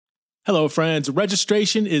Hello, friends.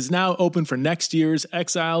 Registration is now open for next year's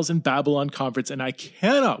Exiles in Babylon conference, and I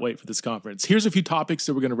cannot wait for this conference. Here's a few topics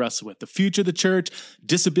that we're going to wrestle with: the future of the church,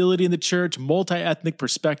 disability in the church, multi-ethnic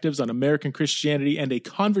perspectives on American Christianity, and a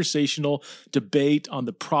conversational debate on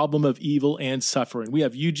the problem of evil and suffering. We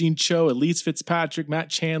have Eugene Cho, Elise Fitzpatrick, Matt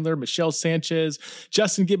Chandler, Michelle Sanchez,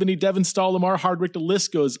 Justin Giboney, Devin Stahl, Lamar Hardwick. The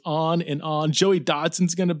list goes on and on. Joey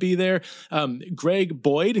Dodson's going to be there. Greg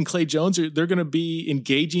Boyd and Clay Jones, they're going to be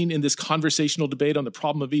engaging in this conversational debate on the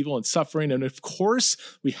problem of evil and suffering. And of course,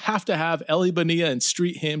 we have to have Ellie Bonilla and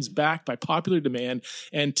Street Hymns back by popular demand.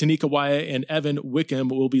 And Tanika Wyatt and Evan Wickham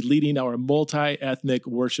will be leading our multi-ethnic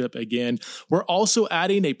worship again. We're also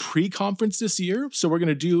adding a pre-conference this year. So we're going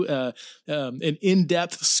to do an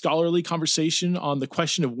in-depth scholarly conversation on the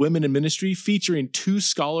question of women in ministry, featuring two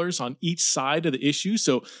scholars on each side of the issue.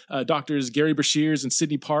 So Doctors Gary Brashears and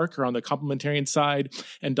Sydney Park are on the complementarian side,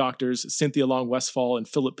 and Doctors Cynthia Long Westfall and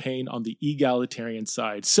Philip Payne on the egalitarian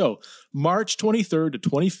side. So March 23rd to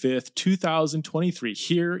 25th, 2023,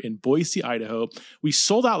 here in Boise, Idaho. We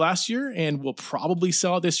sold out last year and we'll probably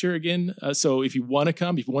sell out this year again. So if you want to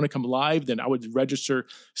come live, then I would register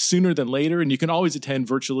sooner than later. And you can always attend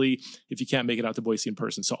virtually if you can't make it out to Boise in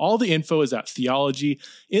person. So all the info is at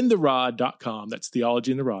theologyintheraw.com. That's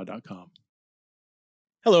theologyintheraw.com.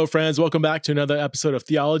 Hello, friends. Welcome back to another episode of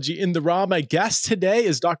Theology in the Raw. My guest today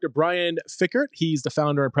is Dr. Brian Fikkert. He's the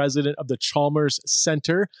founder and president of the Chalmers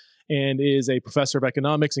Center and is a professor of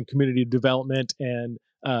economics and community development and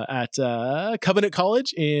at Covenant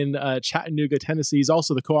College in Chattanooga, Tennessee. He's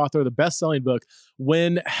also the co-author of the best-selling book,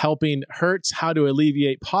 When Helping Hurts: How to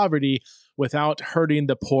Alleviate Poverty Without Hurting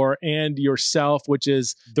the Poor and Yourself, which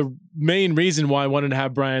is the main reason why I wanted to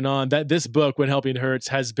have Brian on. That this book, When Helping Hurts,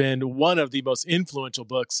 has been one of the most influential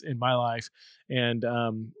books in my life. And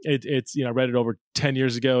it's I read it over 10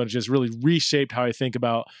 years ago, and it just really reshaped how I think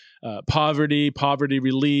about poverty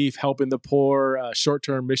relief, helping the poor,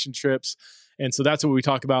 short-term mission trips. And so that's what we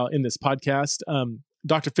talk about in this podcast.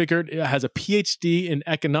 Dr. Fikkert has a PhD in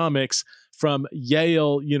economics from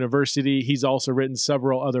Yale University. He's also written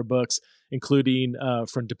several other books, including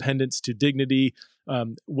From Dependence to Dignity,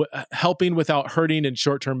 Helping Without Hurting in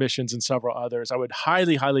Short-Term Missions, and several others. I would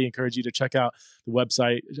highly, highly encourage you to check out the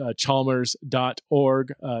website,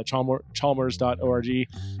 chalmers.org, chalmers.org.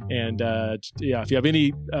 And if you have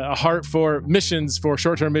any heart for missions, for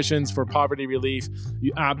short-term missions, for poverty relief,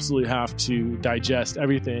 you absolutely have to digest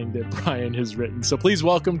everything that Brian has written. So please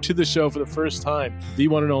welcome to the show for the first time, the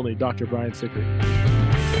one and only Dr. Brian Fikkert.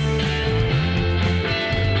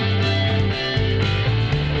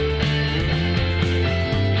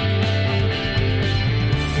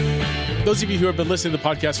 Those of you who have been listening to the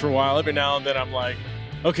podcast for a while, every now and then I'm like,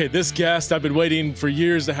 okay, this guest I've been waiting for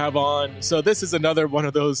years to have on. So this is another one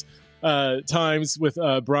of those times with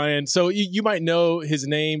Brian. So you might know his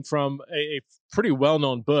name from a pretty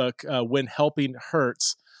well-known book, When Helping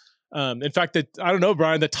Hurts. In fact, I don't know,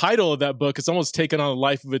 Brian, the title of that book has almost taken on a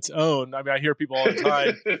life of its own. I mean, I hear people all the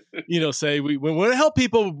time, say we want to help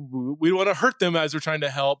people. We want to hurt them as we're trying to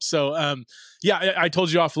help. So, I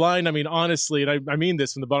told you offline. I mean, honestly, and I mean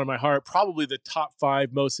this from the bottom of my heart, probably the top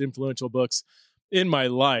 5 most influential books in my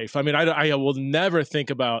life. I mean, I will never think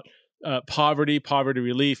about poverty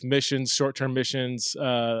relief, missions, short-term missions,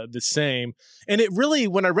 the same. And it really,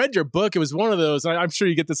 when I read your book, it was one of those, I'm sure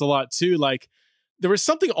you get this a lot too, like, there was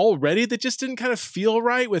something already that just didn't kind of feel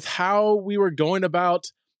right with how we were going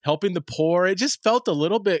about helping the poor. It just felt a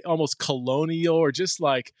little bit almost colonial, or just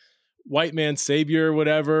like white man savior or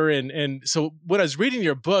whatever. And so when I was reading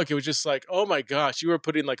your book, it was just like, oh my gosh, you were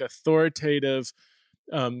putting like authoritative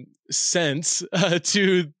sense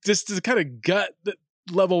to just the kind of gut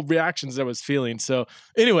level reactions I was feeling. So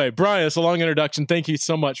anyway, Brian, it's a long introduction. Thank you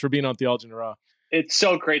so much for being on Theology in the Raw. It's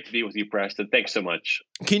so great to be with you, Preston. Thanks so much.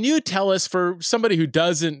 Can you tell us, for somebody who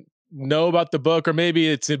doesn't know about the book, or maybe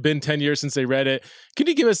it's been 10 years since they read it, can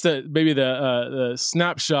you give us the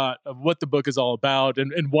snapshot of what the book is all about,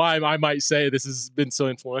 and why I might say this has been so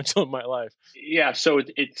influential in my life? Yeah, so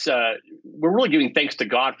it's we're really giving thanks to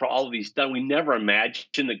God for all of these done. We never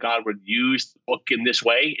imagined that God would use the book in this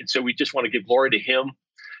way, and so we just want to give glory to Him.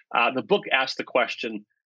 The book asks the question,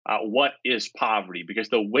 what is poverty? Because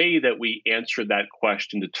the way that we answer that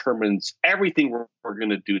question determines everything we're going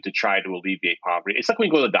to do to try to alleviate poverty. It's like when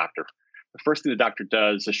you go to the doctor. The first thing the doctor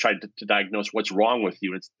does is try to diagnose what's wrong with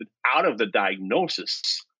you. It's out of the diagnosis,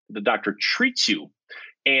 the doctor treats you.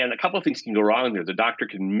 And a couple of things can go wrong there. The doctor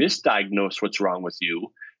can misdiagnose what's wrong with you,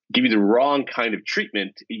 give you the wrong kind of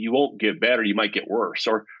treatment. You won't get better. You might get worse.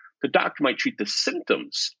 Or the doctor might treat the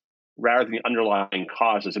symptoms rather than the underlying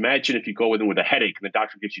causes. Imagine if you go in with a headache and the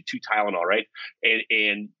doctor gives you 2 Tylenol, right?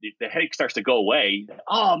 And the headache starts to go away.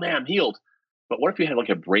 Oh man, I'm healed. But what if you had like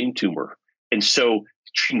a brain tumor? And so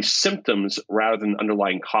treating symptoms rather than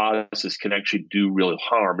underlying causes can actually do real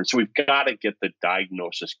harm. And so we've got to get the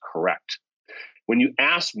diagnosis correct. When you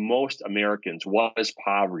ask most Americans, what is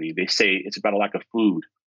poverty? They say it's about a lack of food,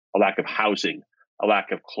 a lack of housing, a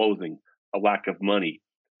lack of clothing, a lack of money.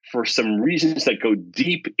 For some reasons that go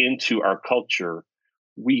deep into our culture,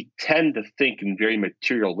 we tend to think in very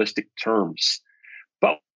materialistic terms.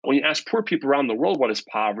 But when you ask poor people around the world what is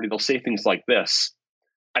poverty, they'll say things like this: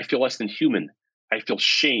 I feel less than human. I feel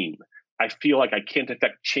shame. I feel like I can't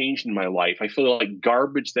affect change in my life. I feel like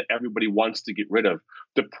garbage that everybody wants to get rid of.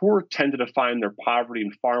 The poor tend to define their poverty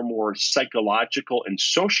in far more psychological and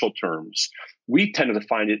social terms. We tend to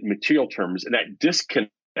define it in material terms, and that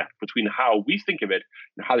disconnect between how we think of it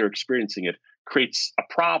and how they're experiencing it creates a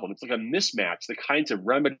problem. It's like a mismatch. The kinds of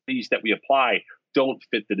remedies that we apply don't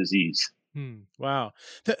fit the disease. Wow.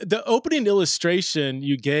 The opening illustration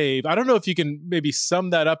you gave, I don't know if you can maybe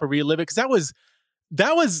sum that up or relive it, because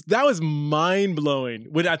that was mind blowing.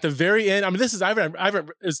 When at the very end, I mean, it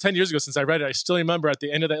was 10 years ago since I read it. I still remember at the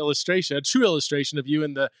end of that illustration, a true illustration of you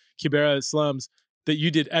in the Kibera slums, that you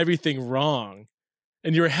did everything wrong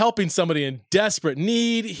and you were helping somebody in desperate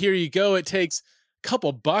need. Here you go. It takes a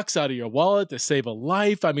couple bucks out of your wallet to save a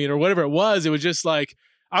life. I mean, or whatever it was. It was just like,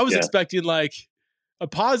 I was expecting like a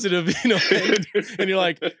positive, and you're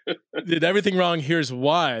like, did everything wrong. Here's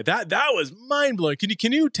why. That was mind blowing.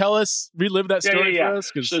 Can you tell us, relive that story for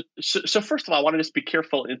us? So first of all, I want to just be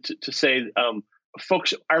careful to say,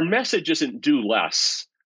 folks, our message isn't do less.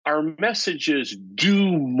 Our message is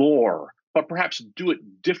do more, but perhaps do it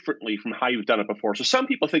differently from how you've done it before. So some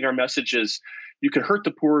people think our message is you can hurt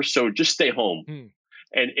the poor, so just stay home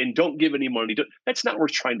and don't give any money. That's not what we're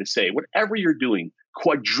trying to say. Whatever you're doing,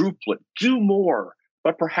 quadruple it, do more,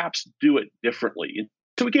 but perhaps do it differently.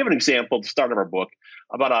 So we gave an example at the start of our book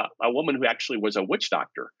about a woman who actually was a witch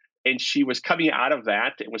doctor, and she was coming out of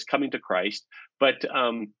that and was coming to Christ, but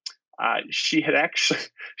she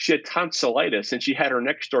had tonsillitis, and she had her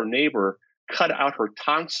next door neighbor cut out her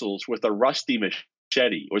tonsils with a rusty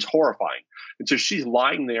machete. It was horrifying. And so she's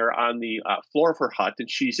lying there on the floor of her hut, and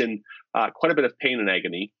she's in quite a bit of pain and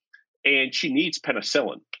agony, and she needs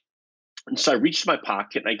penicillin. And so I reached my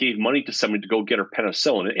pocket and I gave money to somebody to go get her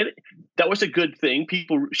penicillin. And that was a good thing.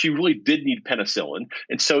 She really did need penicillin.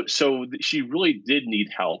 And so she really did need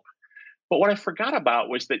help. But what I forgot about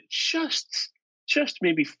was that just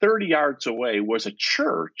maybe 30 yards away was a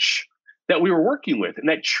church that we were working with. And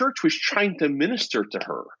that church was trying to minister to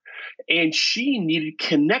her. And she needed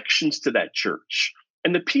connections to that church.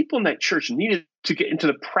 And the people in that church needed to get into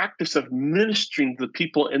the practice of ministering to the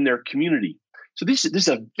people in their community. So this is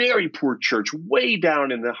a very poor church, way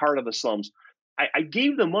down in the heart of the slums. I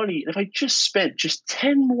gave the money, and if I just spent just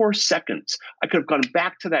 10 more seconds, I could have gone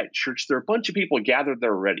back to that church. There are a bunch of people gathered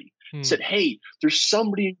there already. Said, hey, there's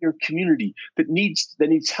somebody in your community that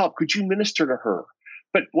needs help. Could you minister to her?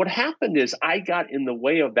 But what happened is I got in the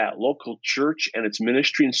way of that local church and its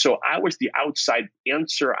ministry, and so I was the outside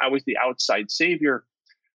answer. I was the outside savior.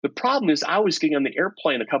 The problem is I was getting on the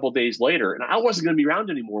airplane a couple of days later, and I wasn't going to be around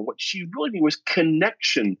anymore. What she really needed was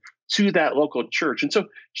connection to that local church. And so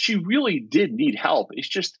she really did need help. It's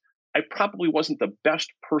just I probably wasn't the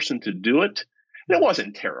best person to do it. And it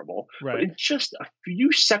wasn't terrible. Right. But in just a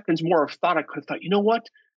few seconds more of thought, I could have thought, you know what?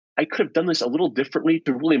 I could have done this a little differently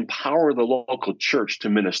to really empower the local church to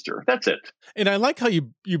minister. That's it. And I like how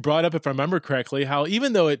you brought up, if I remember correctly, how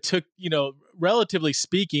even though it took, relatively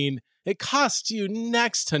speaking, it cost you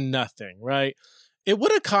next to nothing, right? It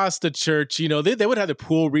would have cost the church, they would have to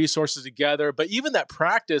pool resources together. But even that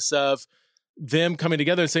practice of them coming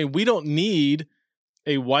together and saying, we don't need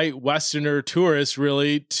a white Westerner tourist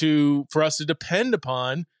really for us to depend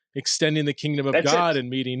upon extending the kingdom of God and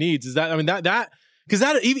meeting needs. Is that, because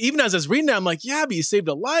that even as I was reading that, I'm like, yeah, but you saved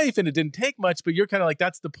a life and it didn't take much, but you're kind of like,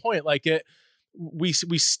 that's the point. Like we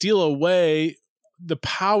steal away the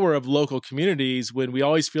power of local communities when we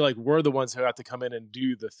always feel like we're the ones who have to come in and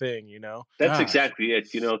do the thing, That's exactly it.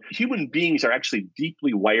 Human beings are actually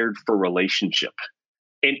deeply wired for relationship.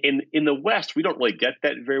 And in the West, we don't really get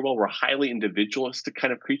that very well. We're highly individualistic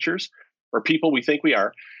kind of creatures, or people we think we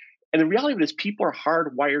are. And the reality of it is people are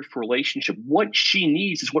hardwired for relationship. What she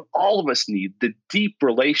needs is what all of us need, the deep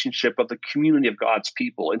relationship of the community of God's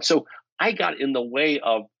people. And so I got in the way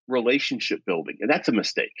of relationship building, and that's a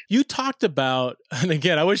mistake. You talked about, and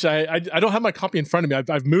again, I wish I don't have my copy in front of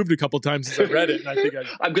me. I've moved a couple of times since I read it, and I think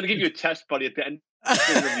I'm going to give you a test, buddy, at the end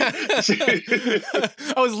I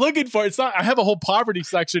was looking for it. It's not. I have a whole poverty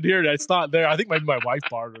section here, and it's not there. I think maybe my wife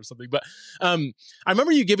borrowed or something. But I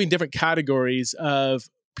remember you giving different categories of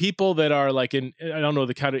people that are like in. I don't know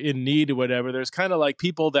the category in need or whatever. There's kind of like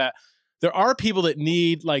people that. There are people that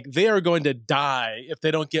need, like, they are going to die if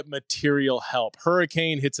they don't get material help.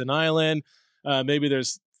 Hurricane hits an island. Maybe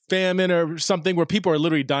there's famine or something where people are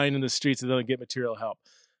literally dying in the streets and they don't get material help.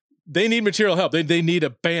 They need material help. They need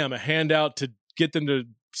a handout to get them to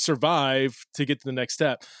survive to get to the next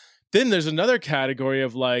step. Then there's another category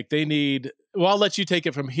of like, they need, well, I'll let you take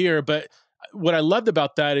it from here. But what I loved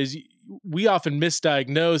about that is we often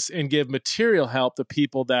misdiagnose and give material help to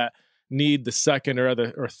people that need the second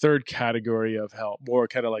or third category of help, more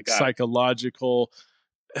kind of like psychological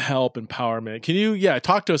help, empowerment. Can you,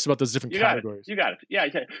 talk to us about those different categories? You got it. Yeah.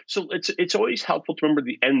 So it's always helpful to remember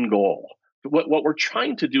the end goal. What we're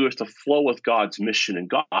trying to do is to flow with God's mission, and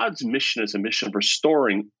God's mission is a mission of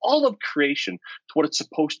restoring all of creation to what it's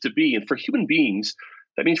supposed to be. And for human beings,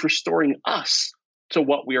 that means restoring us to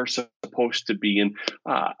what we are supposed to be. And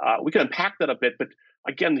we can unpack that a bit, but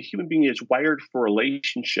again, the human being is wired for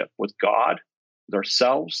relationship with God, with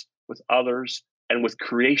ourselves, with others, and with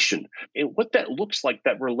creation. And what that looks like,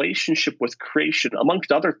 that relationship with creation,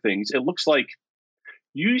 amongst other things, it looks like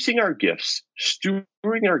using our gifts,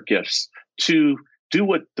 stewarding our gifts to do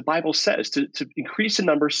what the Bible says, to increase in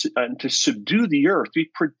numbers and to subdue the earth, to be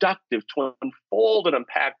productive, to unfold and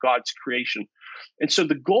unpack God's creation. And so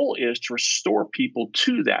the goal is to restore people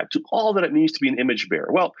to that, to all that it means to be an image bearer.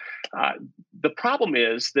 Well, the problem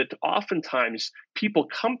is that oftentimes people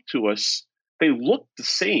come to us, they look the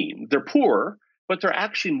same, they're poor, but they're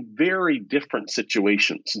actually in very different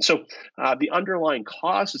situations. And so the underlying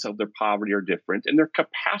causes of their poverty are different and their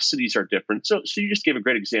capacities are different. So you just gave a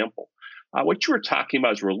great example. What you were talking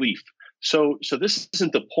about is relief. So this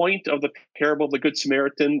isn't the point of the parable of the Good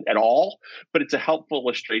Samaritan at all, but it's a helpful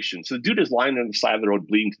illustration. So the dude is lying on the side of the road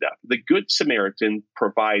bleeding to death. The Good Samaritan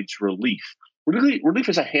provides relief. Relief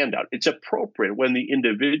is a handout. It's appropriate when the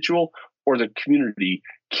individual or the community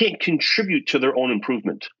can't contribute to their own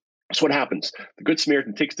improvement. So what happens? The Good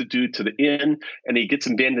Samaritan takes the dude to the inn and he gets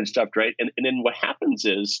him bandaged up, right? And then what happens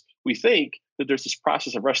is we think that there's this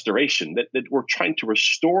process of restoration, that we're trying to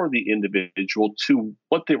restore the individual to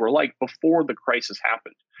what they were like before the crisis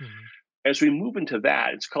happened. Mm-hmm. As we move into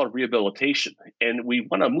that, it's called rehabilitation. And we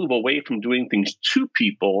want to move away from doing things to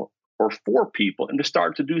people or for people and to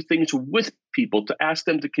start to do things with people, to ask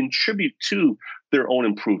them to contribute to their own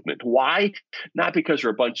improvement. Why? Not because we're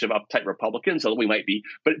a bunch of uptight Republicans, although we might be,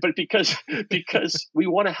 but because we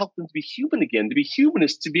want to help them to be human again. To be human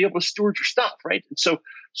is to be able to steward your stuff, right? And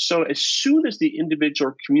so as soon as the individual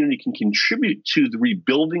or community can contribute to the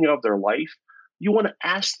rebuilding of their life, you want to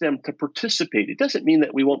ask them to participate. It doesn't mean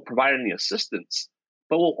that we won't provide any assistance,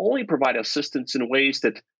 but we'll only provide assistance in ways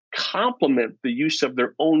that complement the use of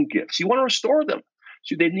their own gifts. You want to restore them.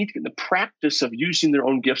 So they need to get in the practice of using their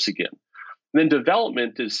own gifts again. And then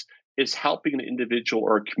development is helping an individual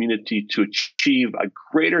or a community to achieve a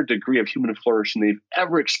greater degree of human flourishing than they've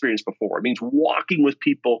ever experienced before. It means walking with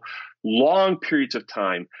people long periods of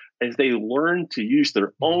time as they learn to use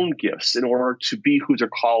their own gifts in order to be who they're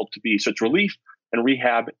called to be. So it's relief and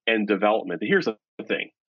rehab and development. And here's the thing.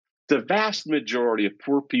 The vast majority of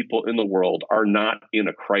poor people in the world are not in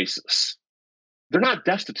a crisis. They're not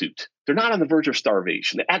destitute. They're not on the verge of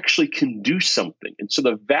starvation. They actually can do something. And so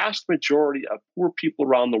the vast majority of poor people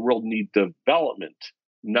around the world need development,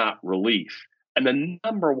 not relief. And the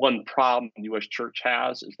number one problem the U.S. church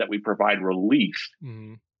has is that we provide relief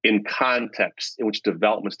in context in which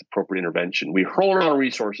development is the appropriate intervention. We hurl around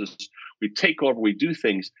resources, we take over, we do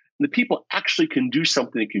things. The people actually can do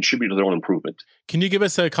something to contribute to their own improvement. Can you give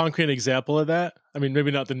us a concrete example of that? I mean,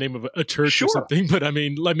 maybe not the name of a church or something, but I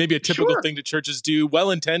mean, like maybe a typical thing that churches do,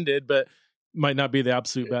 well-intended, but might not be the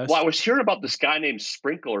absolute best. Well, I was hearing about this guy named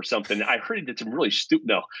Sprinkle or something. I heard he did some really stupid.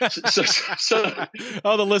 No,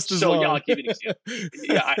 oh, the list is long. Yeah, I'll give you an example.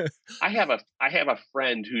 Yeah, I have a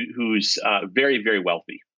friend who's very, very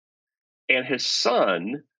wealthy, and his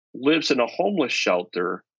son lives in a homeless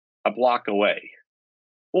shelter a block away.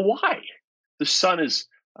 Well, why? The son is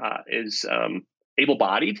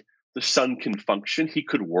able-bodied. The son can function. He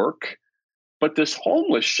could work. But this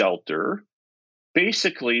homeless shelter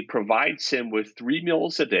basically provides him with 3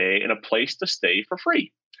 meals a day and a place to stay for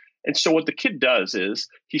free. And so what the kid does is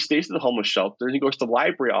he stays at the homeless shelter and he goes to the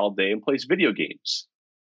library all day and plays video games.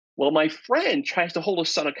 Well, my friend tries to hold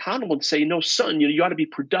his son accountable and say, no, son, you ought to be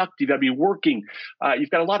productive. You ought to be working. You've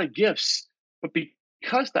got a lot of gifts. But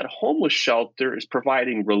because that homeless shelter is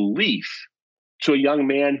providing relief to a young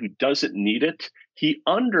man who doesn't need it, he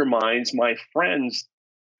undermines my friend's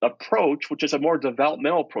approach, which is a more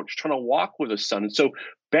developmental approach, trying to walk with his son. And so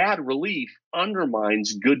bad relief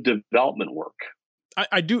undermines good development work.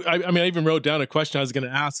 I do. I mean, I even wrote down a question I was going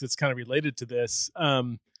to ask that's kind of related to this.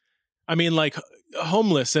 I mean, like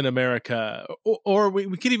homeless in America, or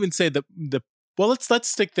we could even say well, let's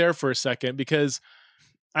stick there for a second, because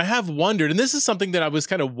I have wondered, and this is something that I was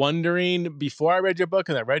kind of wondering before I read your book,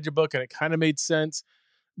 and I read your book and it kind of made sense.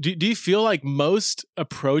 Do you feel like most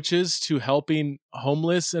approaches to helping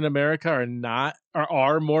homeless in America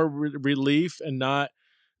are more relief and not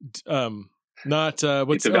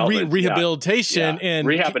rehabilitation and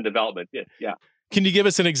rehab and development? Yeah. Can you give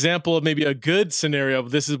us an example of maybe a good scenario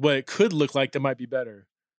of this is what it could look like that might be better?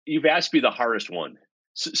 You've asked me the hardest one.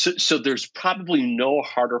 So there's probably no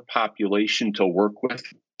harder population to work with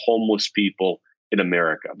homeless people in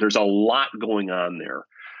America. There's a lot going on there.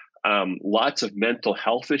 Lots of mental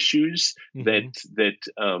health issues that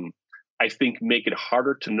I think make it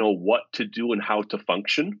harder to know what to do and how to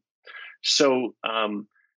function. So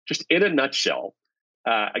just in a nutshell,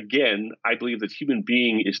 again, I believe that human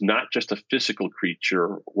being is not just a physical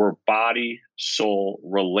creature. We're body, soul,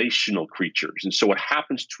 relational creatures. And so what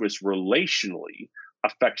happens to us relationally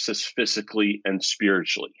affects us physically and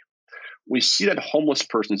spiritually. We see that homeless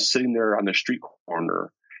person sitting there on the street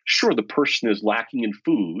corner. Sure, the person is lacking in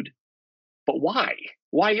food, but why?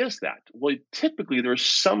 Why is that? Well, typically there's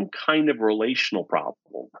some kind of relational problem.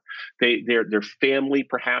 Their family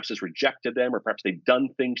perhaps has rejected them, or perhaps they've done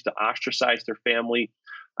things to ostracize their family.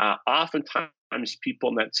 Oftentimes people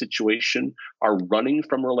in that situation are running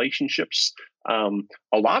from relationships. A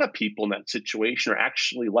lot of people in that situation are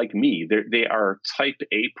actually like me. They are type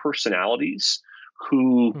A personalities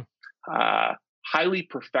who highly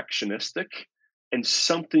perfectionistic, and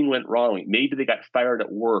something went wrong. Maybe they got fired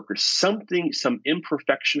at work or something, some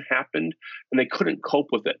imperfection happened and they couldn't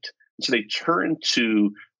cope with it. And so they turned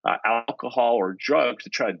to alcohol or drugs to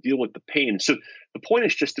try to deal with the pain. So the point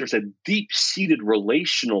is just there's a deep-seated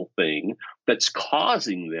relational thing that's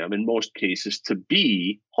causing them in most cases to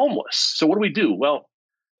be homeless. So what do? Well,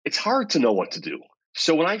 it's hard to know what to do.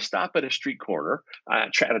 So when I stop at a street corner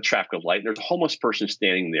at a traffic light and there's a homeless person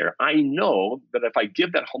standing there, I know that if I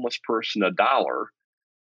give that homeless person $1,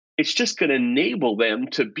 it's just going to enable them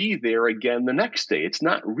to be there again the next day. It's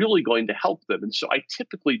not really going to help them. And so I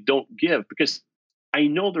typically don't give because I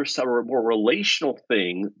know there's some more relational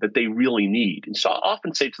thing that they really need. And so I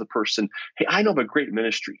often say to the person, hey, I know of a great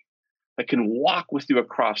ministry that can walk with you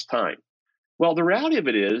across time. Well, the reality of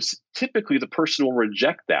it is typically the person will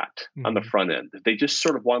reject that on the front end. They just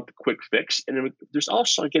sort of want the quick fix. And there's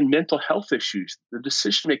also, again, mental health issues. The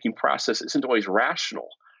decision-making process isn't always rational.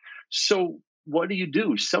 So what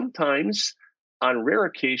do? Sometimes, on rare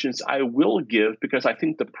occasions, I will give because I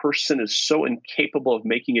think the person is so incapable of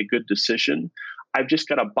making a good decision. I've just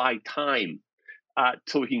got to buy time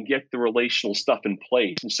till we can get the relational stuff in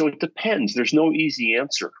place. And so it depends. There's no easy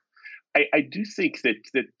answer. I do think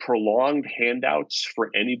that prolonged handouts for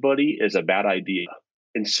anybody is a bad idea.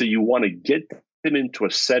 And so you want to get them into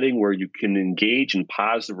a setting where you can engage in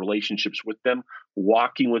positive relationships with them,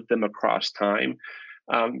 walking with them across time.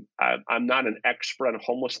 I'm not an expert on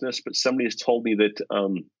homelessness, but somebody has told me that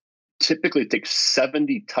typically it takes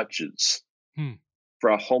 70 touches for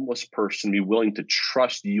a homeless person to be willing to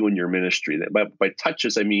trust you and your ministry. By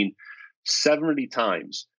touches, I mean 70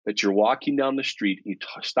 times that you're walking down the street and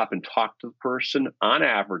you stop and talk to the person, on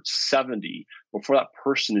average 70 before that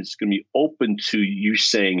person is going to be open to you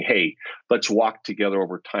saying, hey, let's walk together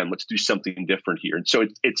over time. Let's do something different here. And so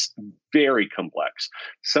it's very complex.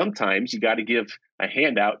 Sometimes you got to give a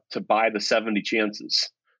handout to buy the 70 chances.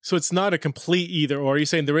 So it's not a complete either or. You're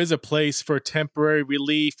saying there is a place for temporary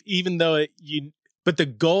relief, even though but the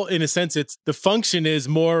goal, in a sense, it's the function is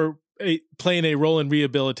more playing a role in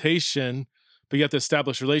rehabilitation, but you have to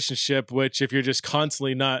establish relationship, which if you're just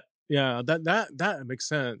constantly not, that makes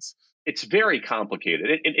sense. It's very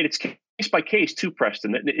complicated. And it's case by case too,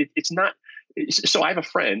 Preston. It's not. So I have a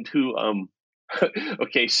friend who, a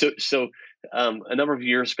number of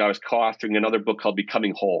years ago, I was co-authoring another book called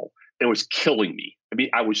Becoming Whole. And it was killing me. I mean,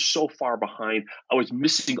 I was so far behind. I was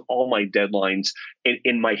missing all my deadlines,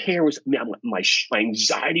 and my hair was, my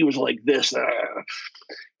anxiety was like this.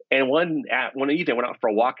 And one evening, I went out for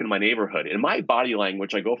a walk in my neighborhood. And my body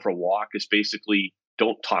language, I go for a walk, is basically,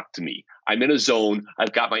 don't talk to me. I'm in a zone.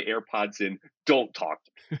 I've got my AirPods in. Don't talk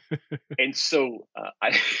to me. And so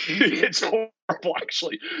it's horrible,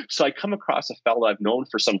 actually. So I come across a fellow I've known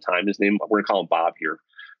for some time. His name, we're going to call him Bob here.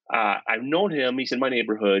 I've known him. He's in my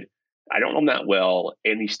neighborhood. I don't know him that well.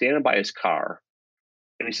 And he's standing by his car.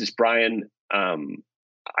 And he says, Brian,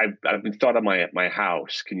 I've been thought of my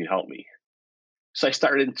house. Can you help me? So I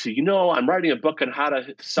started to, I'm writing a book on how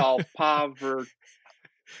to solve poverty.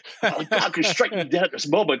 Oh, God could strike me dead at this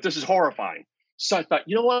moment. This is horrifying. So I thought,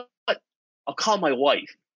 you know what? I'll call my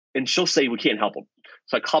wife, and she'll say we can't help him.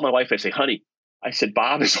 So I call my wife. I say, honey, I said,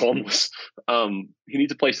 Bob is homeless. He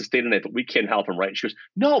needs a place to stay tonight, but we can't help him, right? She goes,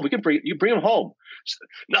 no, we can bring him home.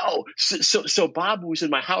 No. So Bob was in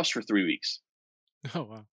my house for 3 weeks. Oh,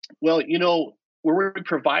 wow. Well, were we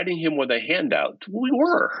providing him with a handout? We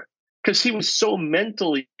were, because he was so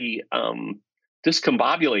mentally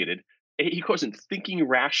discombobulated. He wasn't thinking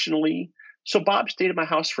rationally. So Bob stayed at my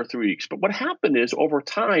house for 3 weeks. But what happened is, over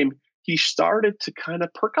time, he started to kind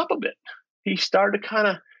of perk up a bit. He started to kind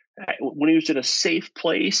of, when he was in a safe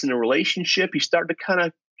place in a relationship, he started to kind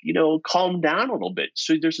of, calm down a little bit.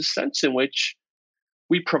 So there's a sense in which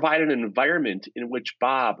we provided an environment in which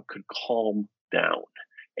Bob could calm down.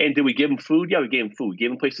 And did we give him food? Yeah, we gave him food. We gave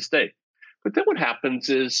him a place to stay. But then what happens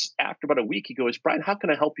is, after about a week, he goes, Brian, how can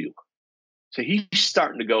I help you? So he's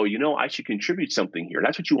starting to go, I should contribute something here.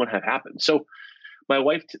 That's what you want to have happen. So my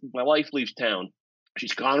wife leaves town.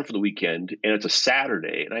 She's gone for the weekend, and it's a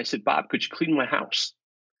Saturday. And I said, Bob, could you clean my house?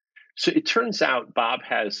 So it turns out Bob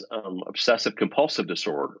has obsessive compulsive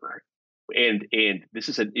disorder. And this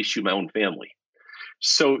is an issue in my own family.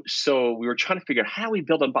 So we were trying to figure out how we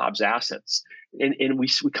build on Bob's assets. And we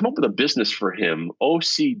come up with a business for him,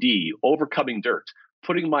 OCD, overcoming dirt,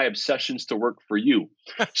 putting my obsessions to work for you.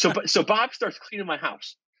 So Bob starts cleaning my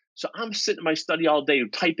house. So I'm sitting in my study all day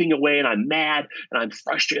typing away, and I'm mad and I'm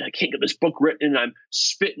frustrated. I can't get this book written, and I'm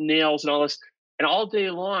spitting nails and all this. And all day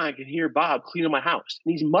long, I can hear Bob cleaning my house,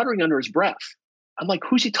 and he's muttering under his breath. I'm like,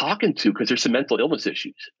 who's he talking to? Because there's some mental illness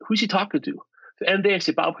issues. Who's he talking to? And they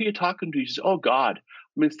say, Bob, who are you talking to? He says, oh, God.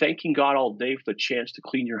 I've been thanking God all day for the chance to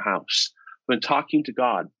clean your house. I've been talking to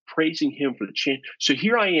God, praising him for the chance. So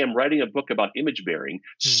here I am writing a book about image bearing,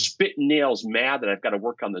 spitting nails, mad that I've got to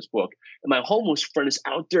work on this book. And my homeless friend is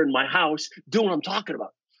out there in my house doing what I'm talking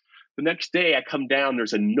about. The next day I come down,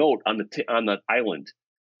 there's a note on the island.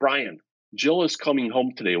 Brian, Jill is coming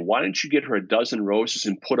home today. Why don't you get her a dozen roses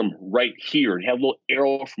and put them right here, and have a little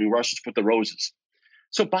arrow for me where I should put the roses?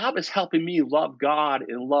 So Bob is helping me love God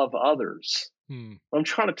and love others. What I'm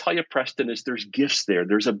trying to tell you, Preston, is there's gifts there.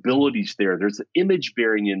 There's abilities there. There's image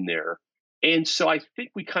bearing in there. And so I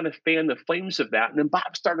think we kind of fan the flames of that. And then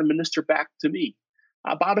Bob started to minister back to me.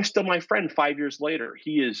 Bob is still my friend 5 years later.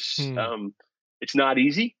 He is, it's not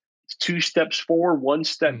easy. It's 2 steps forward, 1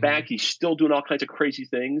 step back. He's still doing all kinds of crazy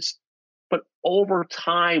things. But over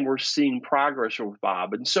time, we're seeing progress with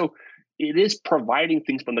Bob. And so it is providing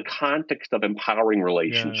things from the context of empowering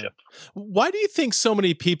relationship. Yeah. Why do you think so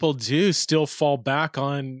many people do still fall back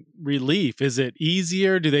on relief? Is it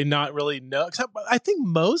easier? Do they not really know? Except I think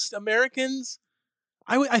most Americans,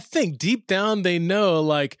 I think deep down they know,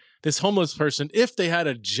 like, this homeless person, if they had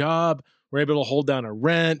a job, were able to hold down a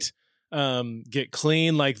rent, get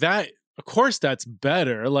clean like that. Of course, that's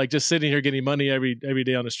better. Like, just sitting here getting money every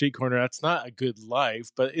day on a street corner, that's not a good life.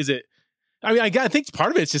 But is it? I mean, I think part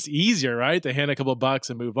of it's just easier, right? They hand a couple of bucks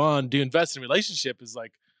and move on. Do invest in relationship is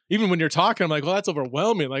like, even when you're talking, I'm like, well, that's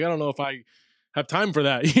overwhelming. Like, I don't know if I have time for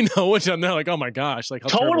that, which I'm now like, oh my gosh, like, how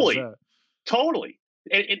totally. terrible is that? Totally.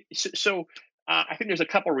 So I think there's a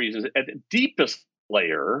couple of reasons. At the deepest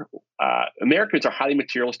layer, Americans are highly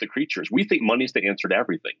materialistic creatures. We think money is the answer to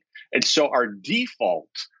everything. And so our default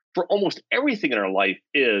for almost everything in our life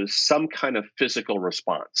is some kind of physical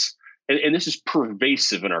response. And this is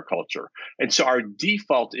pervasive in our culture. And so our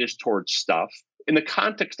default is towards stuff. In the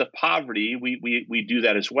context of poverty, we do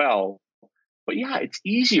that as well. But yeah, it's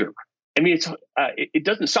easier. I mean, it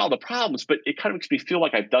doesn't solve the problems, but it kind of makes me feel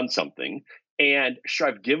like I've done something. And sure,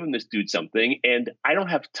 I've given this dude something, and I don't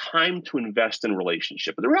have time to invest in a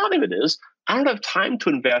relationship. But the reality of it is, I don't have time to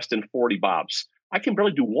invest in 40 Bobs. I can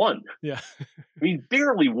barely do one. Yeah. I mean,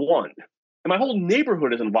 barely one. And my whole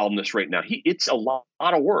neighborhood is involved in this right now. It's a lot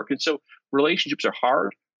of work. And so relationships are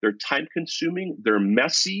hard. They're time consuming. They're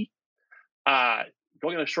messy.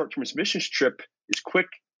 Going on a short-term missions trip is quick.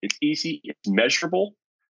 It's easy. It's measurable.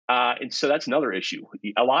 And so that's another issue.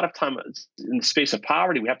 A lot of time in the space of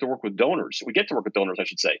poverty, we have to work with donors. We get to work with donors, I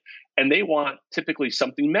should say. And they want typically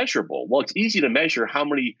something measurable. Well, it's easy to measure how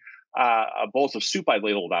many bowls of soup I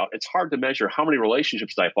ladled out. It's hard to measure how many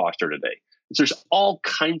relationships I foster today. So there's all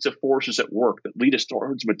kinds of forces at work that lead us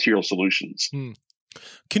towards material solutions.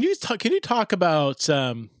 Can you talk about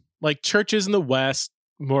like churches in the West,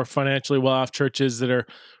 more financially well-off churches that are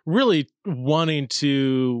really wanting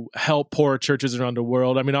to help poor churches around the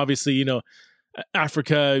world? I mean, obviously,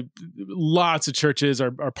 Africa, lots of churches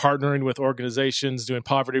are partnering with organizations doing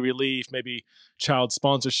poverty relief, maybe child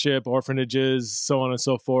sponsorship, orphanages, so on and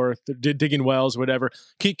so forth, digging wells, whatever.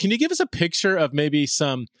 Can you give us a picture of maybe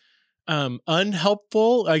some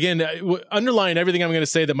unhelpful, again, underlying everything I'm going to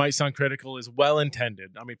say that might sound critical is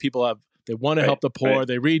well-intended. I mean, they want to help the poor. Right.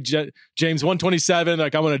 They read James 1:27,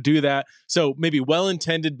 like, I want to do that. So maybe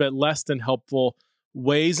well-intended, but less than helpful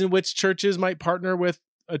ways in which churches might partner with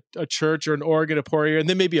a church or an org in a poor area, and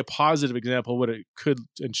then maybe a positive example of what it could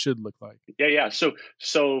and should look like. Yeah.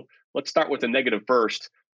 So let's start with the negative first.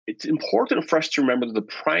 It's important for us to remember that the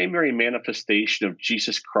primary manifestation of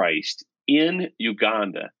Jesus Christ in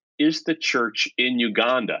Uganda is the church in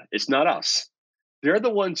Uganda. It's not us. They're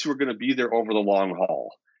the ones who are going to be there over the long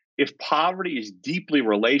haul. If poverty is deeply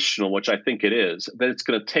relational, which I think it is, then it's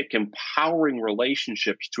going to take empowering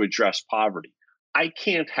relationships to address poverty. I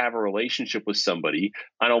can't have a relationship with somebody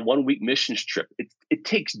on a 1-week missions trip. It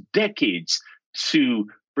takes decades to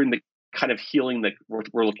bring the kind of healing that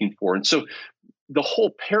we're looking for. And so the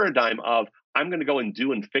whole paradigm of I'm going to go and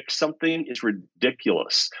do and fix something is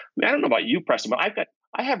ridiculous. I mean, I don't know about you, Preston, but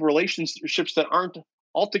I have relationships that aren't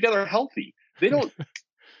altogether healthy. They don't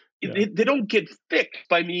yeah. they don't get fixed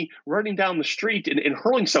by me running down the street and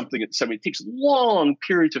hurling something at somebody. It takes long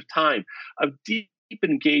periods of time of deep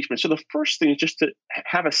engagement. So the first thing is just to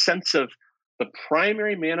have a sense of the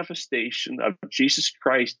primary manifestation of Jesus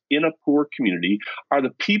Christ in a poor community are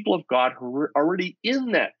the people of God who are already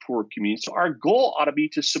in that poor community. So our goal ought to be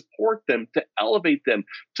to support them, to elevate them,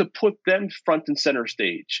 to put them front and center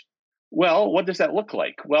stage. Well, what does that look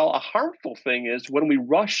like? Well, a harmful thing is when we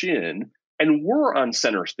rush in and we're on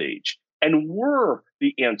center stage and we're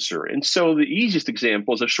the answer. And so the easiest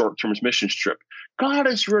example is a short-term missions trip. God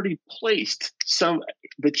has already placed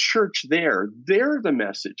the church there. They're the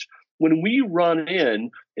message. When we run in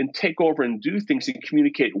and take over and do things and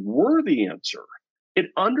communicate we're the answer, it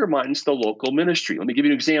undermines the local ministry. Let me give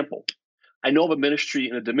you an example. I know of a ministry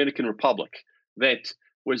in the Dominican Republic that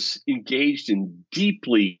was engaged in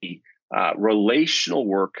deeply relational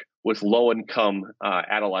work with low-income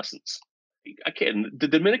adolescents. Again, the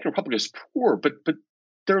Dominican Republic is poor, but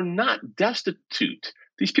they're not destitute.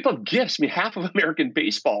 These people have gifts. I mean, half of American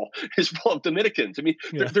baseball is full of Dominicans. I mean,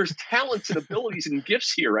 there's talents and abilities and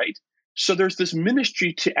gifts here, right? So there's this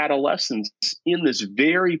ministry to adolescents in this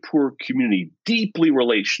very poor community, deeply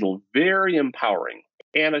relational, very empowering.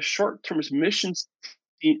 And a short-term missions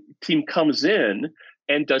team comes in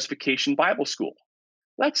and does Vacation Bible School.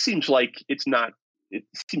 That seems like it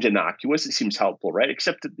seems innocuous. It seems helpful, right?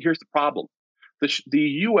 Except that here's the problem. The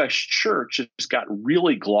U.S. church has got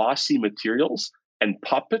really glossy materials and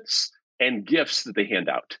puppets and gifts that they hand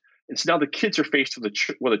out. And so now the kids are faced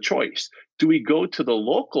with a choice. Do we go to the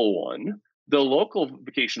local one, the local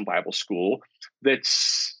Vacation Bible School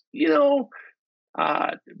that's,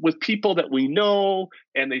 with people that we know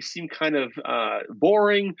and they seem kind of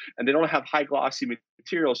boring and they don't have high glossy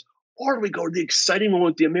materials? Or do we go to the exciting one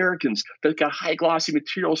with the Americans that got high glossy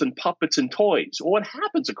materials and puppets and toys? Well, what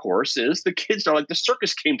happens, of course, is the kids are like, the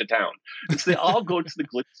circus came to town. And so they all go to the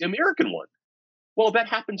glitzy American one. Well, that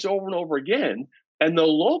happens over and over again. And the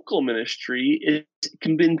local ministry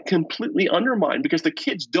can be completely undermined because the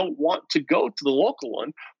kids don't want to go to the local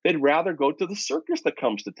one. They'd rather go to the circus that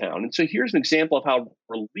comes to town. And so here's an example of how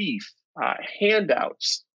relief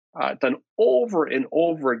handouts done over and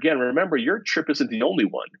over again. Remember, your trip isn't the only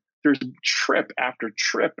one. There's trip after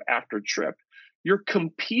trip after trip. You're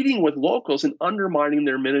competing with locals and undermining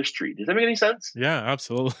their ministry. Does that make any sense? Yeah,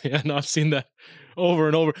 absolutely. Yeah, no, I've seen that over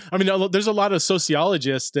and over. I mean, there's a lot of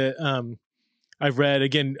sociologists that I've read.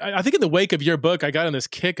 Again, I think in the wake of your book, I got on this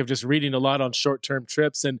kick of just reading a lot on short-term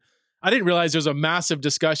trips. And I didn't realize there's a massive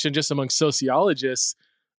discussion just among sociologists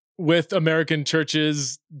with American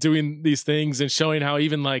churches doing these things and showing how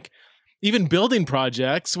even building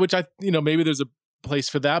projects, which maybe there's a place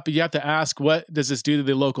for that, but you have to ask, what does this do to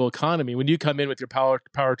the local economy? When you come in with your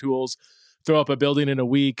power tools, throw up a building in a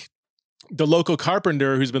week, the local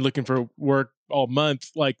carpenter who's been looking for work all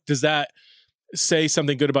month, does that say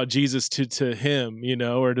something good about Jesus to him,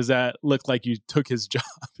 or does that look like you took his job,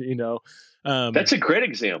 That's a great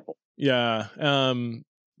example. Yeah.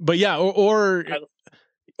 But yeah, or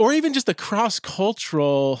even just the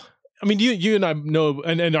cross-cultural, I mean, you and I know,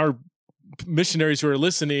 and our missionaries who are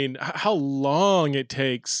listening, how long it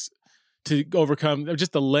takes to overcome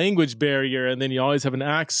just the language barrier, and then you always have an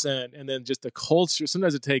accent, and then just the culture.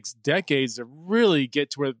 Sometimes it takes decades to really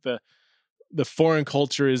get to where the foreign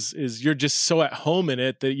culture is you're just so at home in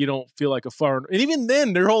it that you don't feel like a foreigner. And even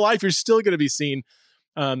then, their whole life, you're still going to be seen,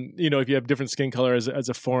 if you have different skin color as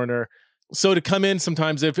a foreigner. So to come in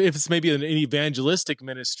sometimes, if it's maybe an evangelistic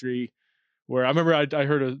ministry, where I remember I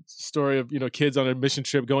heard a story of, kids on a mission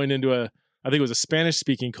trip going into I think it was a Spanish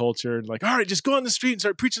speaking culture, and like, all right, just go on the street and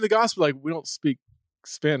start preaching the gospel. Like, we don't speak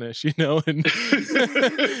Spanish, and, and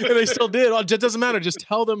they still did. It doesn't matter. Just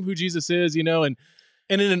tell them who Jesus is, and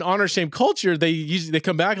in an honor shame culture, they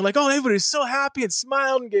come back and like, oh, everybody's so happy and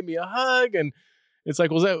smiled and gave me a hug. And it's like,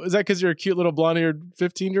 was that because you're a cute little blonde-haired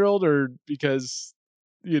 15-year-old, or because,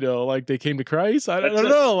 like they came to Christ? I don't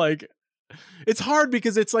know. Like, it's hard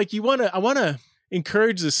because it's like I want to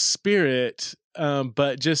encourage the spirit,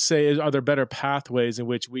 but just say, are there better pathways in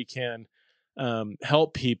which we can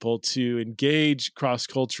help people to engage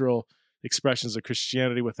cross-cultural expressions of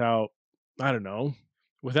Christianity without doing,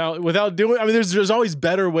 there's always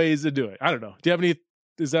better ways to do it. I don't know. Do you have any,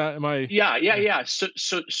 Yeah.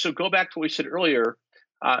 So go back to what we said earlier.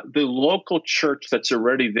 The local church that's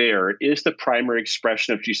already there is the primary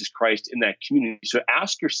expression of Jesus Christ in that community. So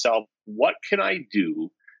ask yourself, what can I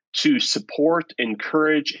do to support,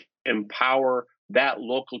 encourage, empower that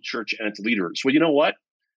local church and its leaders? Well, you know what?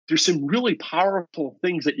 There's some really powerful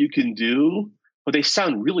things that you can do, but they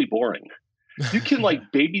sound really boring. You can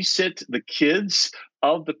babysit the kids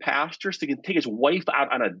of the pastors. They can take his wife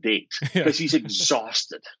out on a date because he's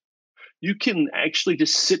exhausted. You can actually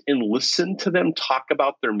just sit and listen to them talk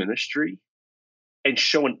about their ministry and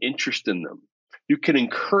show an interest in them. You can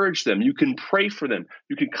encourage them. You can pray for them.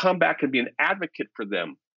 You can come back and be an advocate for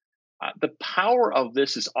them. The power of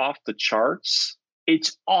this is off the charts.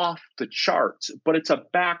 It's off the charts, but it's a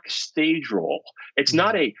backstage role. It's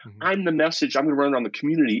not I'm the message, I'm going to run around the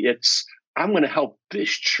community. It's, I'm going to help this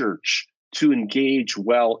church to engage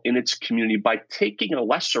well in its community by taking a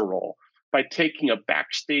lesser role, by taking a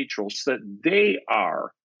backstage role so that they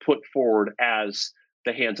are put forward as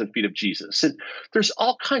the hands and feet of Jesus. And there's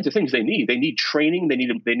all kinds of things they need. They need training.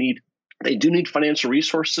 They do need financial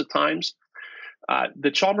resources at times.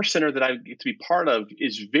 The Chalmers Center that I get to be part of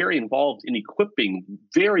is very involved in equipping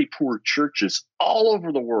very poor churches all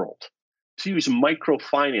over the world to use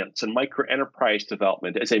microfinance and microenterprise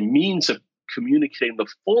development as a means of communicating the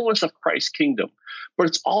fullness of Christ's kingdom. But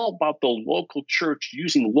it's all about the local church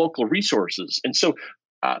using local resources. And so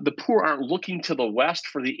the poor aren't looking to the West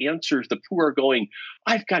for the answers. The poor are going,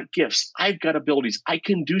 I've got gifts, I've got abilities, I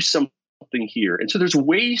can do something here. And so there's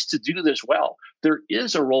ways to do this well. There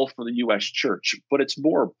is a role for the U.S. church, but it's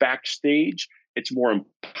more backstage. It's more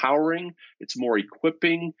empowering. It's more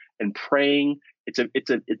equipping and praying. It's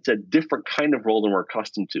a different kind of role than we're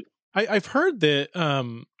accustomed to. I've heard that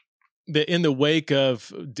that in the wake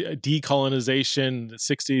of decolonization, the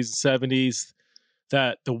 60s and 70s,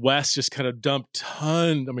 that the West just kind of dumped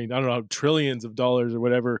trillions of dollars or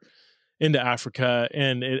whatever into Africa.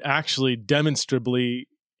 And it actually demonstrably,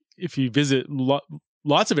 if you visit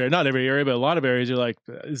lots of areas, not every area, but a lot of areas, you're like,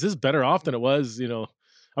 is this better off than it was?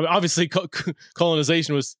 Obviously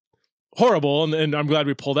colonization was horrible, and I'm glad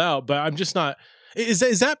we pulled out, but I'm just not, is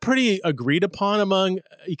that pretty agreed upon among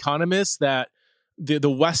economists that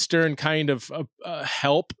the Western kind of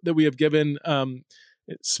help that we have given,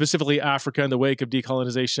 specifically Africa in the wake of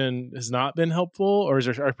decolonization, has not been helpful, or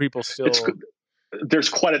are people still? There's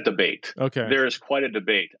quite a debate. Okay. There is quite a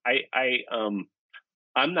debate.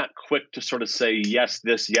 I'm not quick to sort of say yes,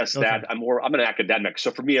 this, yes, that. I'm an academic.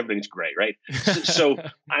 So for me, everything's great, right? So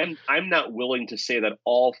I'm not willing to say that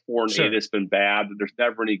all foreign aid has been bad, that there's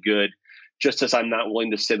never any good. Just as I'm not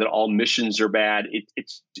willing to say that all missions are bad.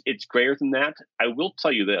 It's greater than that. I will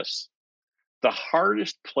tell you this. The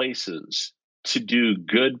hardest places to do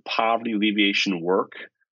good poverty alleviation work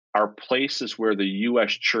are places where the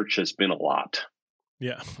U.S. church has been a lot.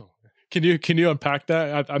 Yeah. Can you unpack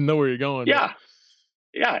that? I know where you're going. Yeah.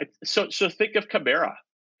 Yeah. So think of Kibera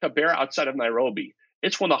outside of Nairobi.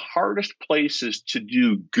 It's one of the hardest places to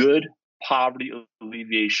do good poverty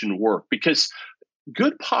alleviation work, because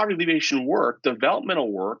good poverty alleviation work,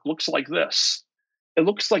 developmental work, looks like this. It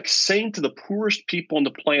looks like saying to the poorest people on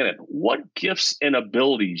the planet, what gifts and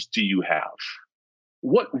abilities do you have?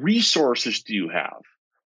 What resources do you have?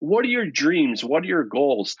 What are your dreams? What are your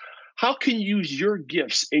goals? How can you use your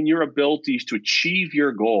gifts and your abilities to achieve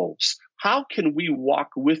your goals? How can we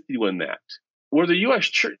walk with you in that? Where the U.S.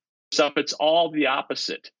 church is up, it's all the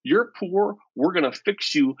opposite. You're poor, we're going to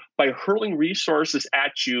fix you by hurling resources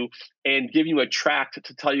at you and giving you a tract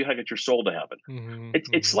to tell you how to get your soul to heaven.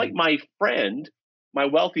 It's like my friend my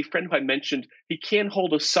wealthy friend who I mentioned, he can't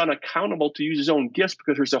hold his son accountable to use his own gifts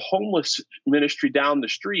because there's a homeless ministry down the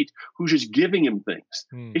street who's just giving him things.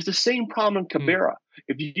 It's the same problem in Kibera.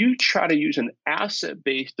 If you try to use an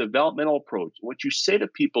asset-based developmental approach, what you say to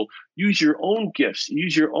people, use your own gifts,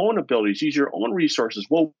 use your own abilities, use your own resources,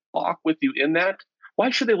 we'll walk with you in that. Why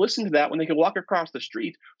should they listen to that when they can walk across the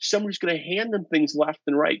street? Somebody's going to hand them things left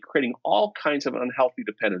and right, creating all kinds of unhealthy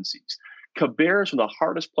dependencies. Kibera is one of the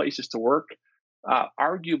hardest places to work.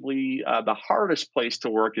 Arguably, the hardest place to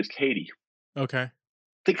work is Haiti. Okay.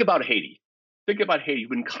 Think about Haiti. You've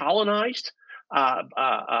been colonized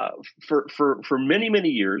for many, many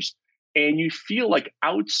years, and you feel like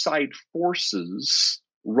outside forces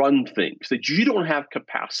run things, that you don't have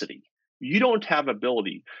capacity. You don't have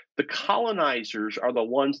ability. The colonizers are the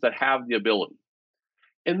ones that have the ability.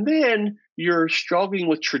 And then you're struggling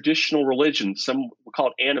with traditional religion, some will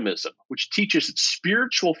call it animism, which teaches that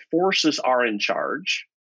spiritual forces are in charge.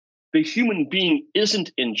 The human being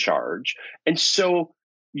isn't in charge. And so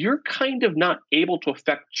you're kind of not able to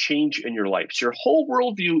affect change in your life. So your whole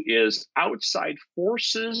worldview is outside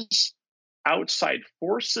forces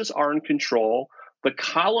are in control. The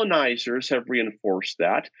colonizers have reinforced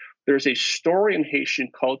that. There's a story in Haitian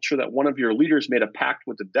culture that one of your leaders made a pact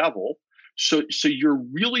with the devil. So you're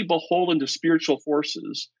really beholden to spiritual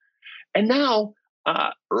forces. And now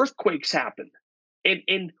earthquakes happen.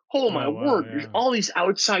 And my word, there's all these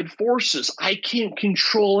outside forces. I can't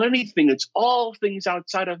control anything. It's all things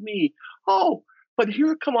outside of me. Oh, but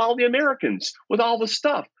here come all the Americans with all the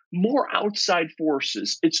stuff. More outside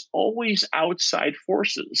forces. It's always outside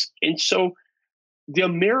forces. And so the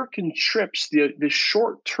American trips, the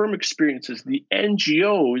short-term experiences, the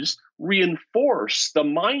NGOs reinforce the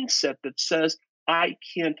mindset that says, I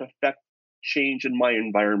can't affect change in my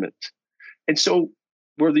environment. And so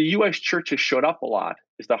where the U.S. church has showed up a lot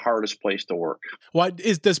is the hardest place to work.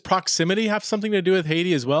 Does proximity have something to do with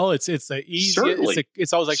Haiti as well? It's the easiest.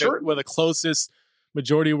 It's always like one of the closest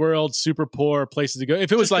majority world, super poor places to go.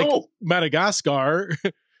 If it was like Madagascar,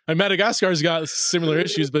 and Madagascar's got similar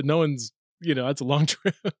issues, but no one's, that's a long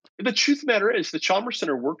trip. The truth of the matter is the Chalmers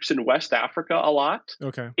Center works in West Africa a lot.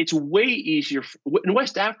 Okay. It's way easier. And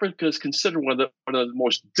West Africa is considered one of the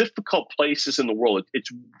most difficult places in the world. It's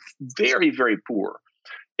very, very poor.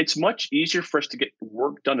 It's much easier for us to get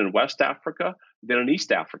work done in West Africa than in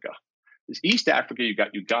East Africa. In East Africa, you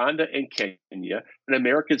got Uganda and Kenya, and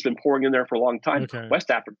America has been pouring in there for a long time. Okay. West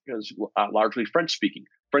Africa is largely French-speaking.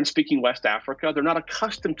 French-speaking West Africa, they're not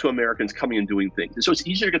accustomed to Americans coming and doing things. And so it's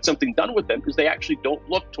easier to get something done with them because they actually don't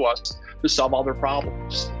look to us to solve all their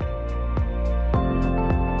problems.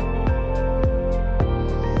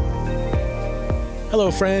 Hello,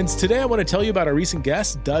 friends. Today I want to tell you about our recent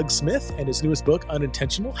guest, Doug Smith, and his newest book,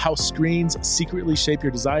 Unintentional: How Screens Secretly Shape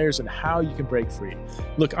Your Desires and How You Can Break Free.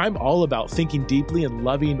 Look, I'm all about thinking deeply and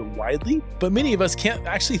loving widely, but many of us can't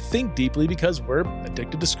actually think deeply because we're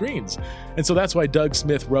addicted to screens. And so that's why Doug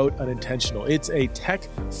Smith wrote Unintentional. It's a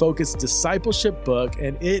tech-focused discipleship book,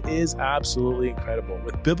 and it is absolutely incredible.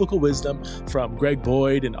 With biblical wisdom from Greg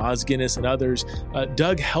Boyd and Os Guinness and others,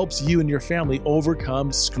 Doug helps you and your family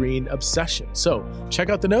overcome screen obsession. So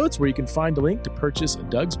check out the notes where you can find a link to purchase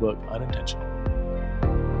Doug's book, Unintentional.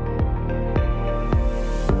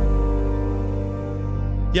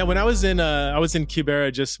 Yeah, when I was in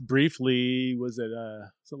Kibera just briefly, was it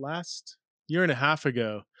last year and a half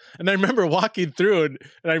ago? And I remember walking through and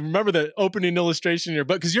I remember the opening illustration in your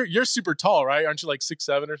book, because you're super tall, right? Aren't you like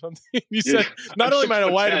 6'7" or something? You said not only am I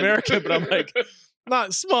a white American, but I'm like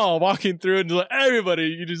not small, walking through and like, everybody,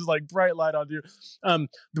 you just like bright light on you.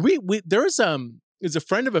 There's a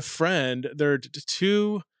friend of a friend.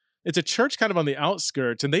 It's a church kind of on the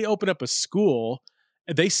outskirts, and they open up a school.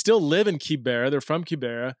 They still live in Kibera. They're from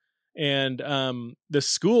Kibera. And the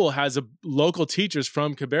school has local teachers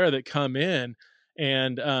from Kibera that come in,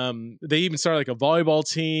 and they even started like a volleyball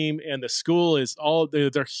team. And the school is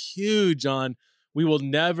they're huge on, we will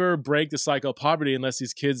never break the cycle of poverty unless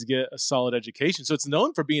these kids get a solid education. So it's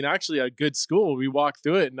known for being actually a good school. We walk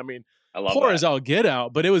through it, and I mean, poor as all get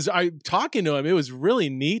out. But talking to him, it was really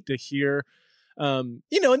neat to hear. And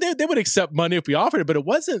they would accept money if we offered it, but it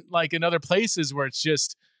wasn't like in other places where it's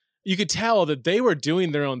just, you could tell that they were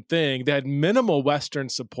doing their own thing. They had minimal Western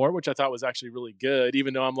support, which I thought was actually really good,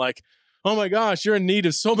 even though I'm like, oh my gosh, you're in need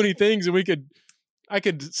of so many things, and I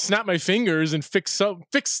could snap my fingers and fix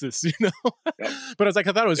this, Yep. But I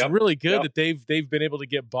thought it was really good that they've been able to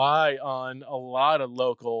get by on a lot of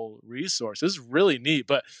local resources. It's really neat.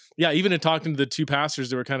 But yeah, even in talking to the two pastors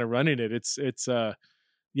that were kind of running it, it's to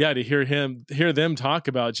hear them talk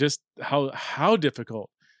about just how difficult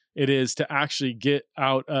it is to actually get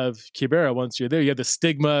out of Kibera once you're there. You have the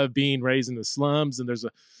stigma of being raised in the slums, and there's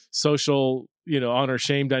a social, honor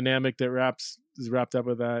shame dynamic that is wrapped up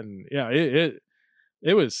with that. And yeah,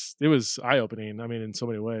 it was eye opening. I mean, in so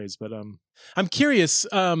many ways. But I'm curious.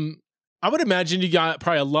 I would imagine you got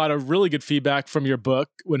probably a lot of really good feedback from your book,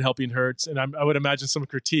 When Helping Hurts, and I would imagine some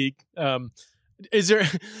critique. Is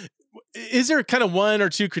there kind of one or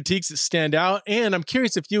two critiques that stand out? And I'm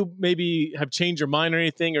curious if you maybe have changed your mind or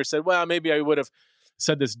anything, or said, well, maybe I would have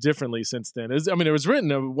said this differently since then. It was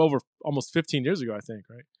written over almost 15 years ago, I think,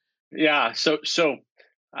 right? Yeah. So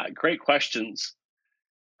great questions.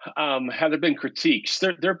 Have there been critiques?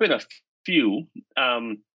 There have been a few.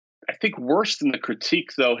 I think worse than the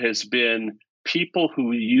critique, though, has been people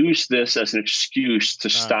who use this as an excuse to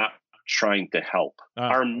stop trying to help.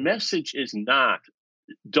 Our message is not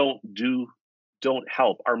don't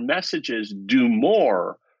help. Our message is do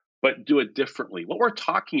more, but do it differently. What we're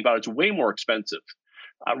talking about is way more expensive.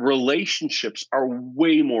 Relationships are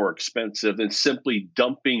way more expensive than simply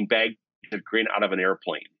dumping bags of grain out of an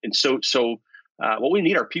airplane. And so what we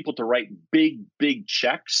need are people to write big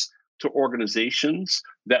checks to organizations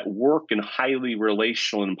that work in highly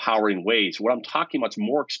relational and empowering ways. What I'm talking about is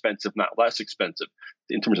more expensive, not less expensive,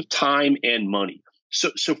 in terms of time and money.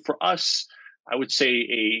 So for us, I would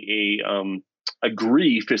say a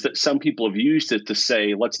grief is that some people have used it to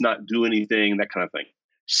say, let's not do anything, that kind of thing.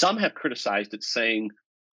 Some have criticized it, saying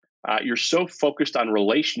you're so focused on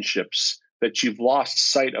relationships that you've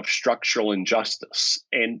lost sight of structural injustice.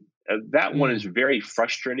 And that one is very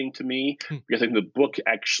frustrating to me, because I think the book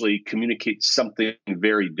actually communicates something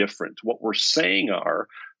very different. What we're saying are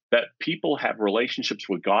that people have relationships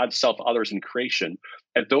with God, self, others, and creation,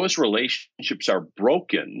 and those relationships are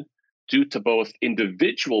broken due to both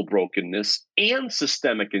individual brokenness and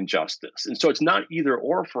systemic injustice. And so it's not either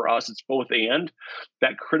or for us, it's both and.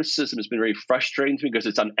 That criticism has been very frustrating to me, because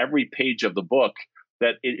it's on every page of the book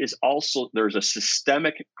that it is also, there's a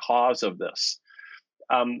systemic cause of this.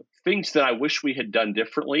 Things that I wish we had done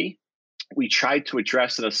differently, we tried to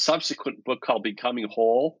address in a subsequent book called Becoming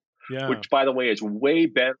Whole, which, by the way, is way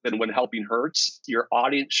better than When Helping Hurts. Your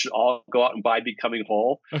audience should all go out and buy Becoming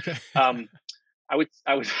Whole. Okay.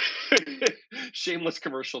 I would shameless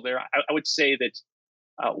commercial there. I would say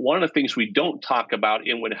that one of the things we don't talk about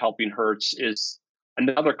in When Helping Hurts is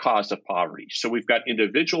another cause of poverty. So we've got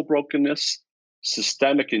individual brokenness,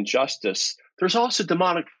 systemic injustice. There's also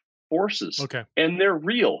demonic forces, and they're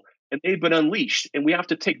real, and they've been unleashed, and we have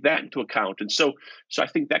to take that into account. And so I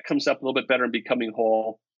think that comes up a little bit better in Becoming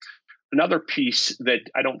Whole. Another piece that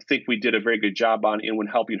I don't think we did a very good job on in When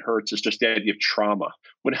Helping Hurts is just the idea of trauma.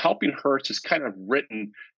 When Helping Hurts is kind of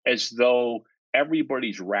written as though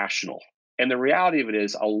everybody's rational. And the reality of it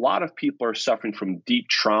is a lot of people are suffering from deep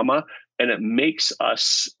trauma, and it makes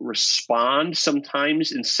us respond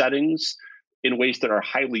sometimes in settings in ways that are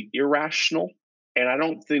highly irrational. And I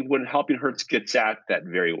don't think When Helping Hurts gets at that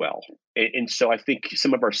very well. And so I think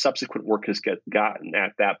some of our subsequent work has gotten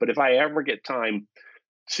at that. But if I ever get time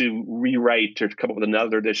to rewrite or to come up with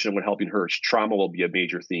another edition of When Helping Hurts, trauma will be a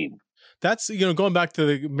major theme. That's, going back to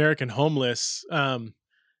the American homeless, I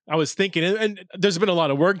was thinking, and there's been a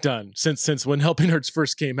lot of work done since When Helping Hurts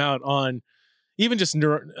first came out on even just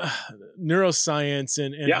neuroscience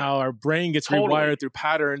and how our brain gets rewired through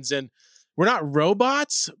patterns. And we're not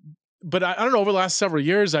robots, but I don't know, over the last several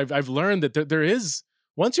years, I've learned that there is,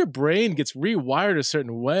 once your brain gets rewired a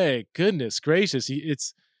certain way, goodness gracious, you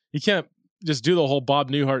can't just do the whole Bob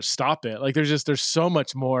Newhart stop it. Like there's so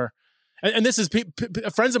much more. And this is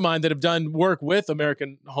friends of mine that have done work with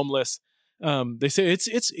American homeless. They say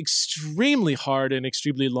it's extremely hard and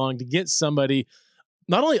extremely long to get somebody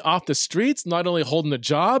not only off the streets, not only holding a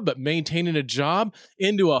job, but maintaining a job,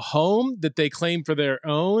 into a home that they claim for their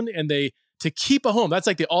own, and to keep a home. That's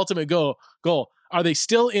like the ultimate goal. Are they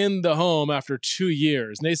still in the home after 2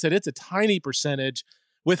 years? And they said it's a tiny percentage.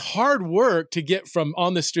 With hard work to get from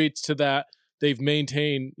on the streets to that, they've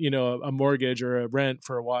maintained, a mortgage or a rent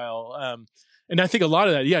for a while. And I think a lot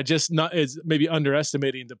of that, is maybe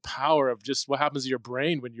underestimating the power of just what happens to your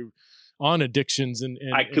brain when you're on addictions. And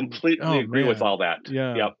I completely agree with all that.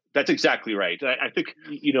 Yeah, that's exactly right. I think,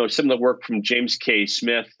 some of the work from James K.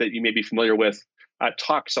 Smith that you may be familiar with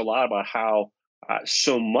talks a lot about how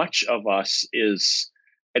so much of us is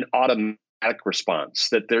an automatic response,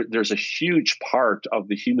 that there's a huge part of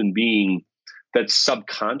the human being that's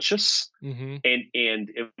subconscious and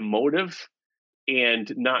emotive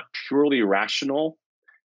and not purely rational.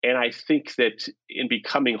 And I think that in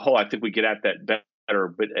Becoming Whole, I think we get at that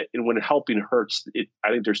better. But When Helping Hurts,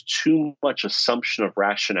 I think there's too much assumption of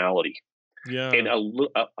rationality. Yeah. and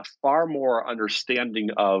a far more understanding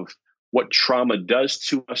of what trauma does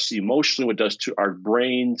to us emotionally, what it does to our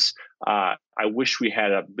brains. I wish we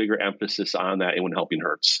had a bigger emphasis on that and when helping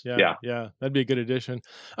hurts. Yeah, Yeah. yeah, that'd be a good addition.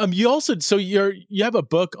 You also, so you have a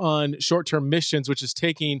book on short-term missions, which is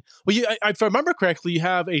taking, well, if I remember correctly, you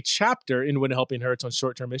have a chapter in When Helping Hurts on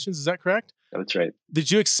short-term missions. Is that correct? That's right.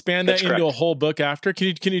 Did you expand That's that into a correct. whole book after?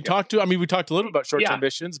 Can you talk to? I mean, we talked a little about short-term Yeah.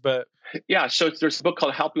 missions, but Yeah. So there's a book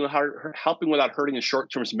called Helping Without Hurting in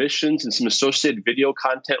Short-Term Missions, and some associated video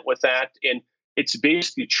content with that. And it's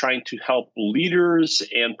basically trying to help leaders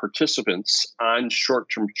and participants on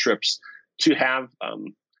short-term trips to have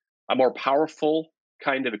a more powerful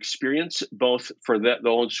kind of experience, both for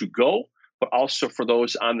those who go, but also for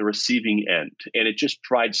those on the receiving end. And it just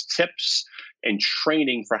provides tips and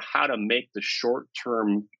training for how to make the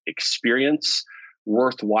short-term experience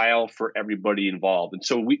worthwhile for everybody involved. And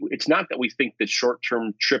so it's not that we think that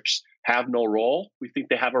short-term trips have no role. We think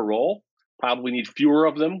they have a role. Probably need fewer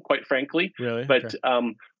of them, quite frankly. really, But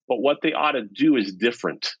okay. but what they ought to do is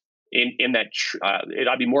different. In that it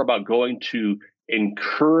ought to be more about going to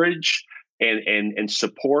encourage and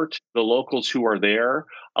support the locals who are there.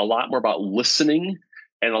 A lot more about listening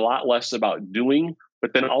and a lot less about doing.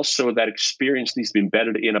 But then also that experience needs to be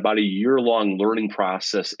embedded in about a year-long learning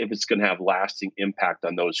process if it's going to have lasting impact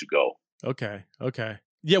on those who go. Okay. Okay.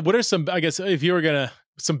 Yeah. What are some, I guess, if you were going to,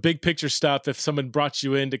 some big picture stuff, if someone brought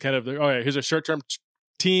you in to kind of, all right, here's a short-term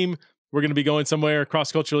team. We're going to be going somewhere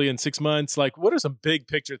cross-culturally in 6 months. Like, what are some big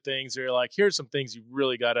picture things that you're like, here's some things you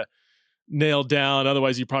really got to nail down.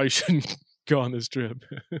 Otherwise, you probably shouldn't go on this trip.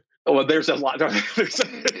 Oh, well, there's a lot.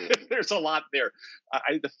 There's a lot there.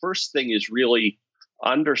 The first thing is really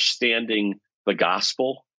understanding the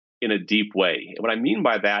gospel in a deep way. And what I mean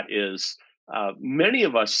by that is many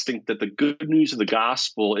of us think that the good news of the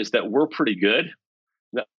gospel is that we're pretty good,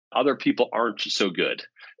 that other people aren't so good.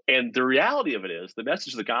 And the reality of it is the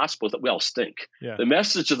message of the gospel is that we all stink. Yeah. The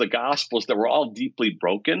message of the gospel is that we're all deeply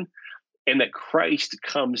broken and that Christ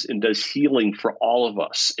comes and does healing for all of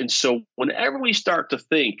us. And so whenever we start to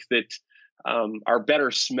think that our better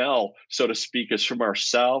smell, so to speak, is from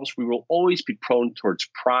ourselves, we will always be prone towards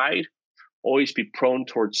pride, always be prone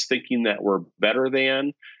towards thinking that we're better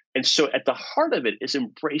than. And so at the heart of it is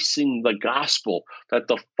embracing the gospel, that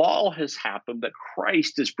the fall has happened, that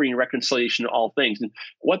Christ is bringing reconciliation to all things. And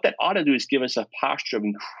what that ought to do is give us a posture of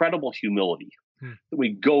incredible humility. That we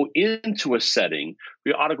go into a setting,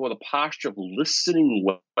 we ought to go with a posture of listening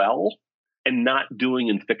well and not doing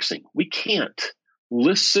and fixing. We can't.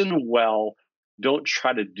 Listen well, don't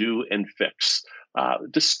try to do and fix.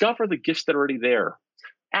 Discover the gifts that are already there.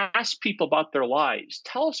 Ask people about their lives.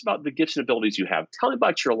 Tell us about the gifts and abilities you have. Tell me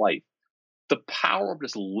about your life. The power of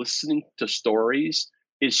just listening to stories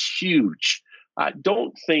is huge.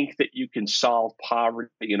 Don't think that you can solve poverty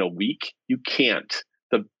in a week. You can't.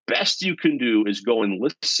 The best you can do is go and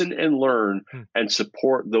listen and learn and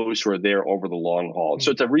support those who are there over the long haul.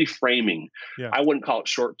 So it's a reframing. Yeah. I wouldn't call it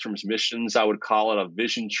short-term missions. I would call it a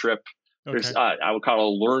vision trip. Okay. I would call it a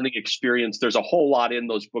learning experience. There's a whole lot in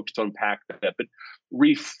those books to unpack that, but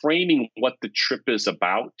reframing what the trip is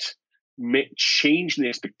about, changing the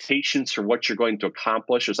expectations for what you're going to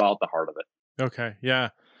accomplish is all at the heart of it. Okay. Yeah.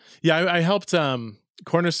 Yeah. I helped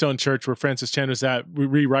Cornerstone Church, where Francis Chan was at,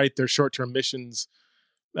 rewrite their short-term missions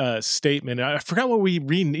statement. I forgot what we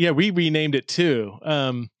renamed it too.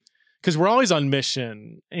 Because we're always on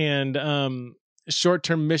mission, and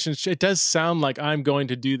short-term missions, it does sound like I'm going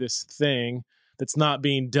to do this thing that's not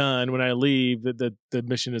being done when I leave, that the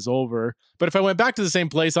mission is over. But if I went back to the same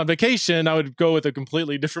place on vacation, I would go with a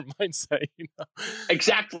completely different mindset. You know?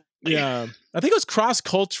 Exactly. Yeah. I think it was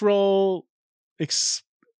cross-cultural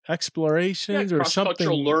explorations or something.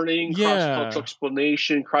 Cross-cultural learning, cross-cultural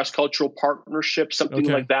explanation, cross-cultural partnership, something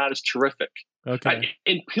like that is terrific. Okay.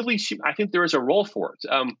 And please, I think there is a role for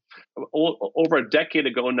it. Over a decade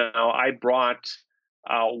ago now, I brought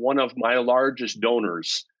one of my largest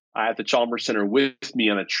donors at the Chalmers Center with me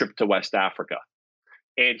on a trip to West Africa.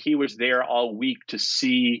 And he was there all week to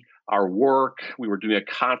see our work. We were doing a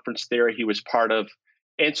conference there he was part of.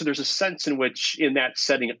 And so there's a sense in which in that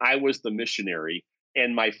setting, I was the missionary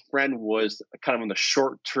and my friend was kind of on the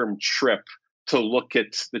short-term trip to look at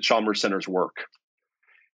the Chalmers Center's work.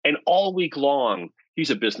 And all week long, he's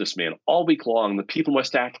a businessman. All week long, the people in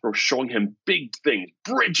West Africa were showing him big things,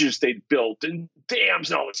 bridges they'd built and dams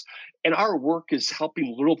and all this. And our work is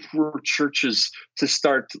helping little poor churches to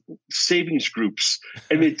start savings groups.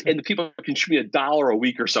 And the people contribute $1 a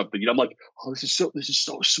week or something. You know, I'm like, oh, this is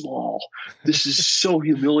so small. This is so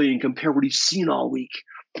humiliating compared to what he's seen all week.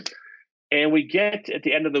 And we get at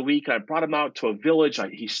the end of the week, I brought him out to a village.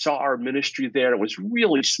 He saw our ministry there. It was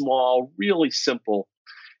really small, really simple.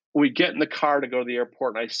 We get in the car to go to the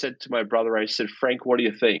airport, and I said to my brother, I said, Frank, what do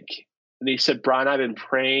you think? And he said, Brian, I've been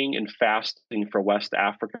praying and fasting for West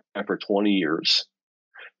Africa for 20 years.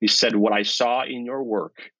 He said, what I saw in your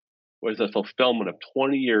work was a fulfillment of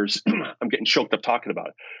 20 years. I'm getting choked up talking about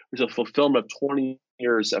it. It was a fulfillment of 20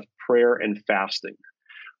 years of prayer and fasting.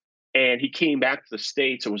 And he came back to the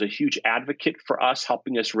States and was a huge advocate for us,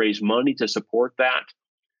 helping us raise money to support that.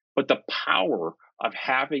 But the power of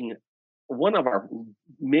having one of our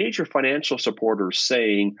major financial supporters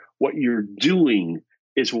saying, what you're doing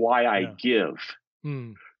is why I give.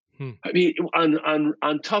 I mean,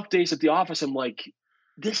 on tough days at the office, I'm like,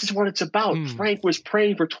 this is what it's about. Frank was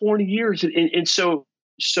praying for 20 years. And so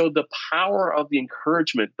the power of the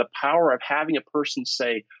encouragement, the power of having a person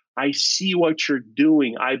say, I see what you're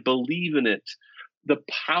doing, I believe in it. The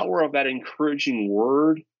power of that encouraging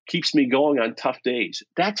word keeps me going on tough days.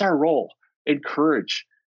 That's our role. Encourage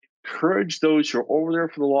those who are over there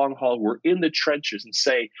for the long haul. We're in the trenches, and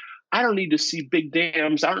say, I don't need to see big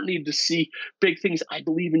dams. I don't need to see big things. I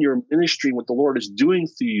believe in your ministry and what the Lord is doing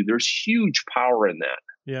through you. There's huge power in that.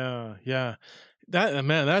 Yeah.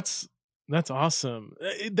 That's awesome.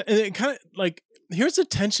 It kind of like, here's the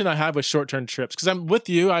tension I have with short-term trips, because I'm with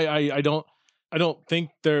you. I don't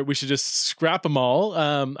think we should just scrap them all.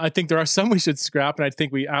 I think there are some we should scrap, and I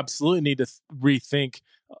think we absolutely need to rethink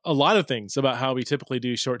a lot of things about how we typically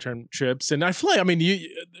do short-term trips. And I feel like,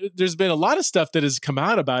 there's been a lot of stuff that has come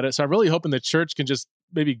out about it. So I'm really hoping the church can just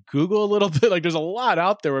maybe Google a little bit. Like, there's a lot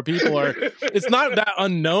out there where people are, it's not that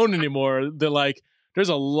unknown anymore. That like, there's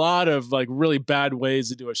a lot of like really bad ways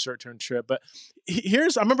to do a short-term trip. But I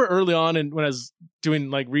remember early on, and when I was doing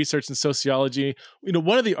like research in sociology,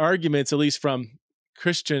 one of the arguments, at least from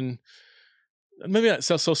Christian, maybe not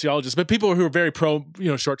sociologists, but people who are very pro,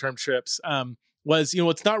 short-term trips, was,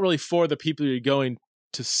 it's not really for the people you're going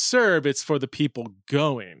to serve. It's for the people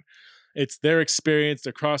going. It's their experience,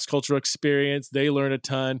 their cross-cultural experience. They learn a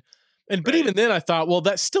ton. But even then I thought, well,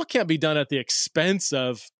 that still can't be done at the expense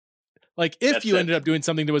of, like, if you ended up doing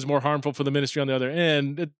something that was more harmful for the ministry on the other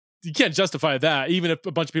end, you can't justify that, even if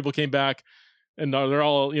a bunch of people came back and they're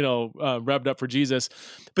all, revved up for Jesus.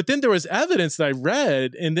 But then there was evidence that I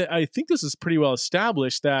read, and that I think this is pretty well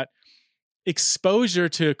established, that exposure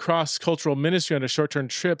to cross-cultural ministry on short-term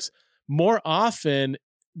trips more often,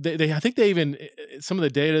 I think some of the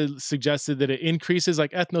data suggested that it increases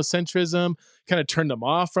like ethnocentrism, kind of turned them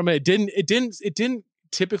off from it. It didn't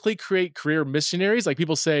typically create career missionaries. Like,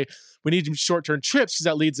 people say we need short-term trips because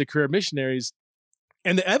that leads to career missionaries.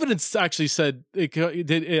 And the evidence actually said it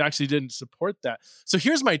actually didn't support that. So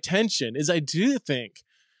here's my tension is I do think,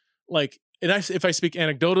 like, if I speak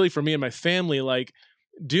anecdotally for me and my family, like,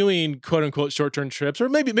 doing quote unquote short-term trips, or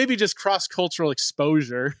maybe just cross-cultural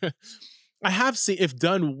exposure, I have seen, if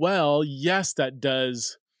done well, yes,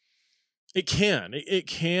 it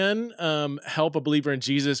can help a believer in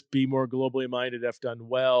Jesus be more globally minded if done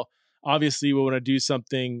well. Obviously, we want to do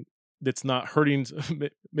something that's not hurting,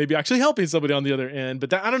 maybe actually helping somebody on the other end.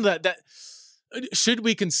 But I don't know that should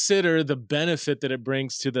we consider the benefit that it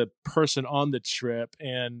brings to the person on the trip,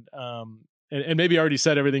 and maybe I already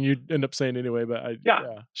said everything you'd end up saying anyway, but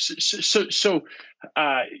So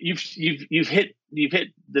you've hit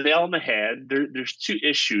the nail on the head. There's two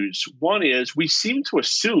issues. One is we seem to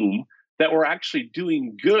assume that we're actually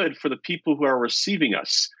doing good for the people who are receiving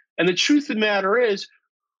us. And the truth of the matter is,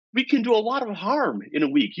 we can do a lot of harm in a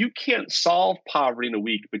week. You can't solve poverty in a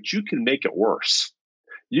week, but you can make it worse.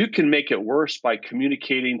 You can make it worse by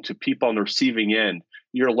communicating to people on the receiving end.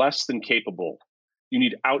 You're less than capable. You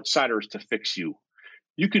need outsiders to fix you.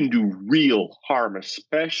 You can do real harm,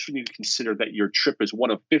 especially when you consider that your trip is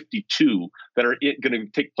one of 52 that are going to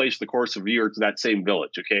take place in the course of a year to that same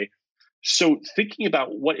village, okay? So thinking about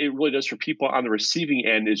what it really does for people on the receiving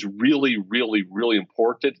end is really, really, really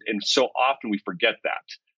important. And so often we forget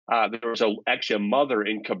that. There was actually a mother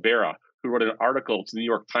in Cabrera who wrote an article to the New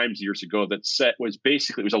York Times years ago that it was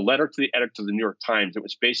a letter to the editor of the New York Times. It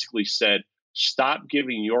was basically said, stop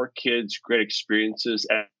giving your kids great experiences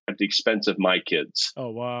at the expense of my kids. Oh,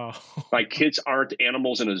 wow. My kids aren't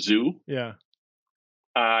animals in a zoo. Yeah.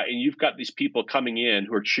 And you've got these people coming in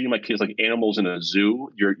who are treating my kids like animals in a zoo.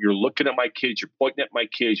 You're looking at my kids, you're pointing at my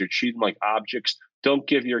kids, you're treating them like objects. Don't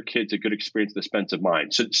give your kids a good experience at the expense of mine.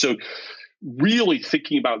 So really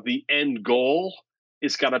thinking about the end goal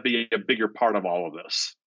is got to be a bigger part of all of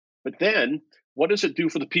this. But then what does it do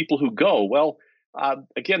for the people who go? Well,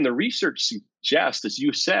 again, the research suggests, as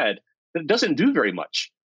you said, that it doesn't do very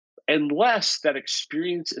much. unless that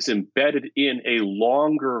experience is embedded in a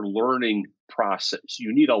longer learning process.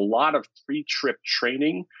 You need a lot of pre-trip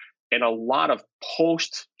training and a lot of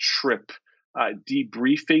post-trip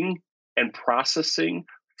debriefing and processing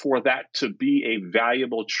for that to be a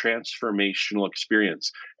valuable transformational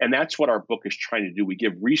experience. And that's what our book is trying to do. We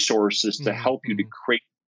give resources to help you to create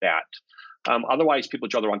that. Otherwise, people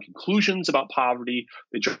draw their own conclusions about poverty.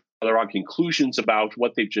 They draw their own conclusions about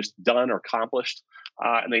what they've just done or accomplished.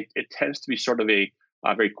 And it tends to be sort of a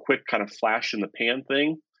very quick kind of flash in the pan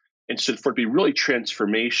thing. And so for it to be really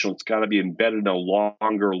transformational, it's got to be embedded in a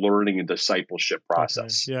longer learning and discipleship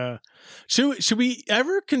process. Okay, yeah. Should we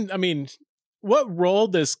ever, what role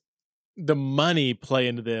does the money play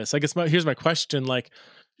into this? I guess here's my question. Like,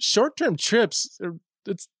 short-term trips,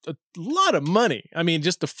 it's a lot of money. I mean,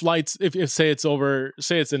 just the flights, if say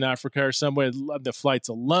it's in Africa or somewhere, the flights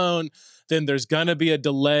alone, then there's going to be a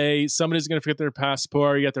delay. Somebody's going to forget their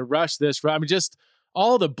passport. You have to rush this. I mean, just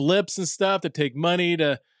all the blips and stuff that take money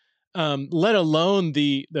to, let alone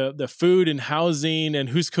the food and housing and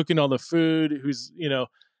who's cooking all the food, who's,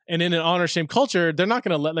 and in an honor shame culture, they're not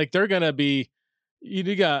going to they're going to be,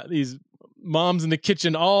 you got these moms in the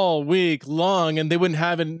kitchen all week long and they wouldn't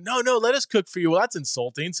have no, let us cook for you. Well, that's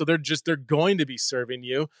insulting. So they're going to be serving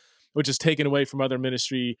you, which is taken away from other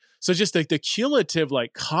ministry. So just the cumulative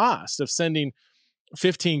cost of sending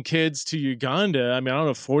 15 kids to Uganda. I mean, I don't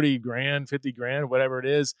know, 40 grand, 50 grand, whatever it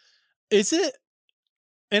is it?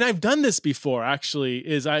 And I've done this before actually,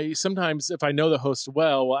 is I sometimes, if I know the host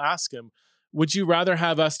well, will ask him, would you rather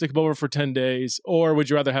have us to come over for 10 days or would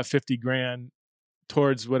you rather have 50 grand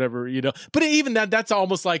towards whatever, but even that's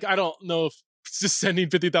almost like, I don't know if just sending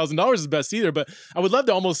 $50,000 is best either, but I would love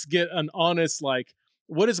to almost get an honest,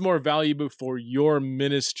 what is more valuable for your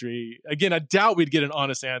ministry? Again, I doubt we'd get an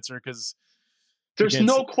honest answer because there's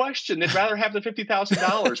no question they'd rather have the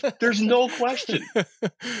 $50,000. There's no question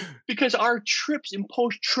because our trips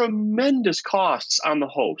impose tremendous costs on the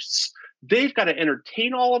hosts. They've got to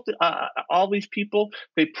entertain all these people.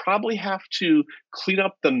 They probably have to clean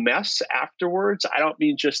up the mess afterwards. I don't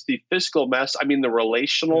mean just the physical mess. I mean the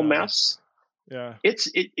relational mess. Yeah,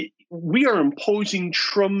 we are imposing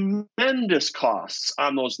tremendous costs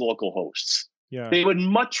on those local hosts. Yeah, they would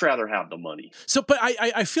much rather have the money. So, but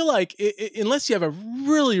I feel like unless you have a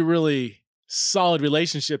really, really solid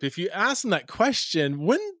relationship, if you ask them that question,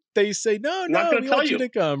 wouldn't they say no? We want you to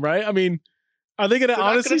come, right? I mean. Are they going to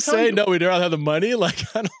honestly say, no, we'd rather have the money? I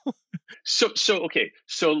don't. Okay.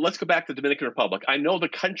 So let's go back to the Dominican Republic. I know the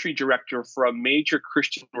country director for a major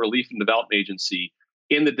Christian relief and development agency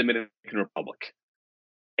in the Dominican Republic.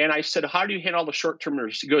 And I said, how do you handle the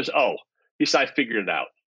short-termers? He goes, he said, I figured it out.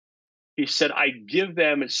 He said, I give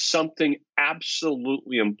them something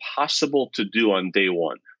absolutely impossible to do on day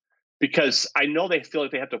one because I know they feel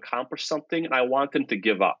like they have to accomplish something and I want them to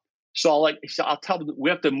give up. So I'll tell them we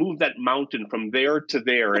have to move that mountain from there to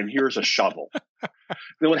there, and here's a shovel.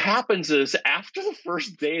 Then what happens is after the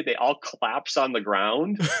first day, they all collapse on the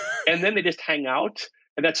ground, and then they just hang out,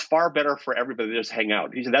 and that's far better for everybody to just hang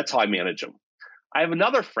out. He said, that's how I manage them. I have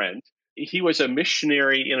another friend. He was a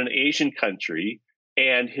missionary in an Asian country,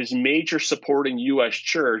 and his major supporting U.S.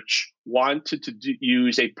 church wanted to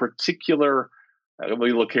use a particular let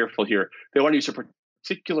me look careful here. They want to use a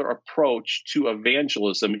particular approach to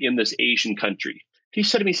evangelism in this Asian country. He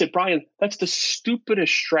said to me, Brian, that's the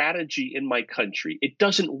stupidest strategy in my country. It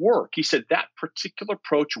doesn't work. He said that particular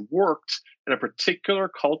approach worked in a particular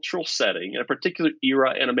cultural setting, in a particular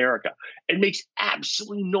era in America. It makes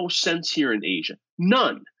absolutely no sense here in Asia.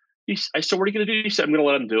 None. I said, what are you going to do? He said, I'm going to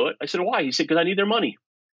let them do it. I said, why? He said, because I need their money.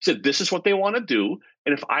 He said, this is what they want to do.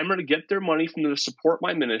 And if I'm going to get their money from them to support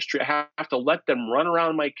my ministry, I have to let them run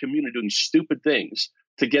around my community doing stupid things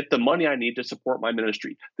to get the money I need to support my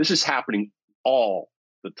ministry. This is happening all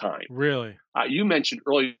the time. Really? You mentioned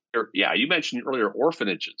earlier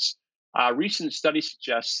orphanages. Recent study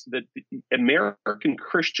suggests that American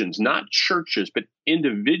Christians, not churches, but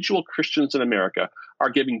individual Christians in America, are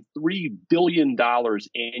giving $3 billion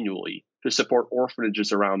annually to support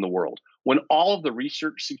orphanages around the world, when all of the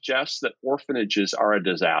research suggests that orphanages are a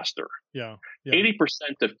disaster. Yeah. 80%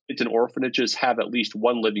 of kids in orphanages have at least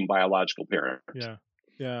one living biological parent. Yeah.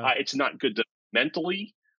 It's not good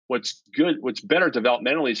mentally. What's better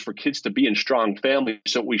developmentally is for kids to be in strong families.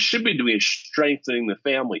 So what we should be doing is strengthening the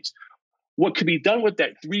families. What could be done with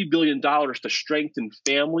that $3 billion to strengthen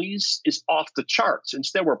families is off the charts.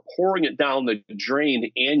 Instead, we're pouring it down the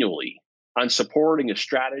drain annually on supporting a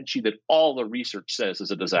strategy that all the research says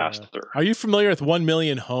is a disaster. Are you familiar with 1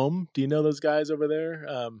 Million Home? Do you know those guys over there?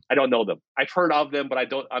 I don't know them. I've heard of them, but I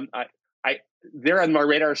don't. they're on my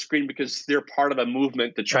radar screen because they're part of a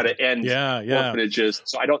movement to try to end orphanages.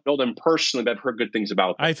 So I don't know them personally, but I've heard good things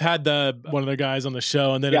about them. I've had one of their guys on the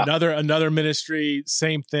show, and then another ministry,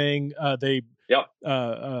 same thing.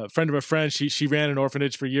 A friend of a friend, she ran an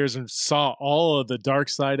orphanage for years and saw all of the dark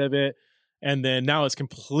side of it. And then now it's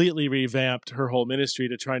completely revamped her whole ministry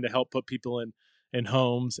to trying to help put people in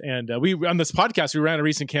homes. And we on this podcast, we ran a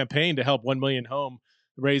recent campaign to help 1 Million Home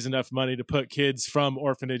raise enough money to put kids from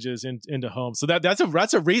orphanages into homes. So that's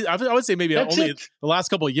a reason. I would say maybe only the last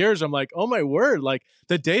couple of years, I'm like, oh my word, like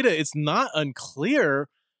the data, it's not unclear,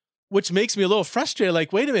 which makes me a little frustrated.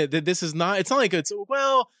 Like, wait a minute, this is not, it's not like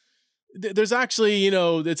there's actually,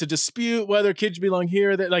 it's a dispute whether kids belong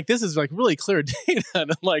here. That like, this is like really clear data.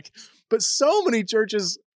 And I'm like, but so many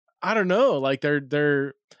churches, I don't know, like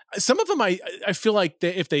they're some of them, I feel like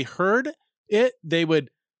if they heard it, they would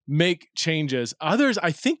make changes. Others,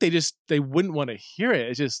 I think they wouldn't want to hear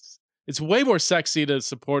it. It's way more sexy to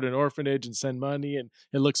support an orphanage and send money, and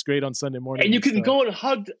it looks great on Sunday morning. And you can go and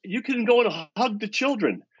hug the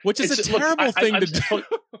children, which is a terrible thing to do.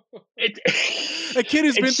 A kid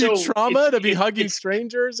who's been through trauma to be hugging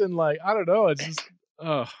strangers, and like, I don't know, it's just,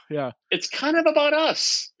 oh yeah. It's kind of about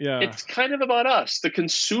us. Yeah. It's kind of about us. The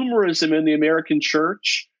consumerism in the American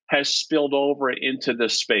church has spilled over into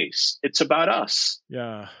this space. It's about us.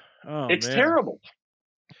 Yeah. Oh, it's terrible.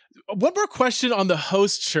 One more question on the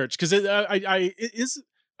host church, because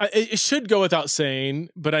it should go without saying,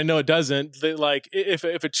 but I know it doesn't. That like if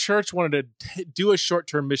a church wanted to do a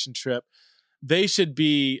short-term mission trip, they should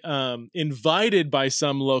be invited by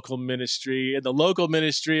some local ministry, and the local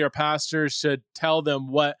ministry or pastors should tell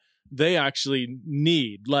them what they actually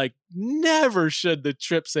need. Like, never should the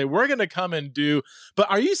trip say, we're going to come and do. But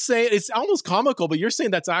are you saying, it's almost comical, but you're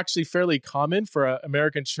saying that's actually fairly common for an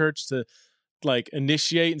American church to like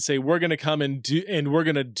initiate and say, we're going to come and we're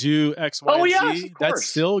going to do X, Y, and Z? Yes, of course. That's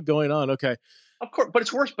still going on. Okay. Of course, but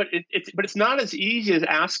it's worse. But it's not as easy as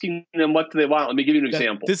asking them what do they want. Let me give you an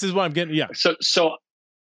example. This is what I'm getting. Yeah. So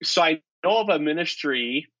I know of a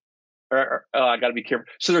ministry. I got to be careful.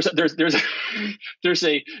 So there's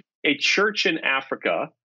a church in Africa,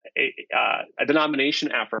 a denomination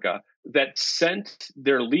in Africa that sent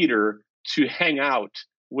their leader to hang out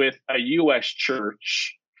with a U.S.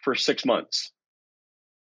 church for 6 months,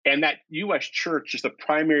 and that U.S. church is the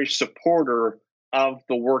primary supporter of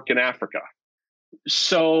the work in Africa.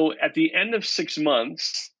 So at the end of 6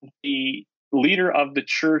 months, the leader of the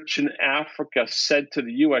church in Africa said to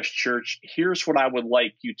the U.S. church, here's what I would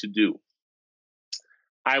like you to do.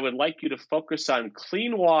 I would like you to focus on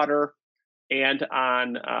clean water and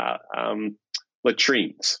on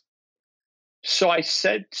latrines. So I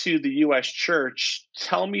said to the U.S. church,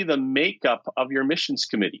 tell me the makeup of your missions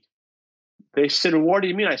committee. They said, what do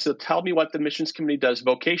you mean? I said, tell me what the missions committee does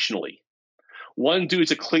vocationally. One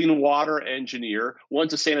dude's a clean water engineer.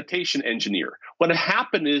 One's a sanitation engineer. What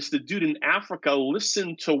happened is the dude in Africa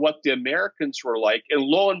listened to what the Americans were like, and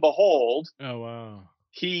lo and behold, oh wow,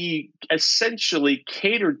 he essentially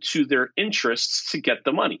catered to their interests to get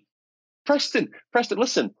the money. Preston,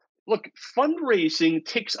 listen, look, fundraising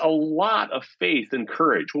takes a lot of faith and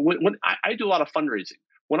courage. When I do a lot of fundraising,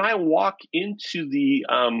 when I walk into the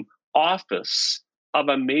office of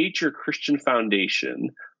a major Christian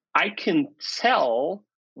foundation, I can tell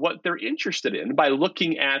what they're interested in by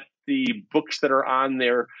looking at the books that are on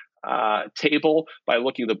their table, by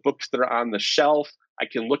looking at the books that are on the shelf. I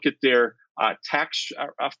can look at their tax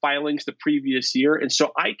filings the previous year. And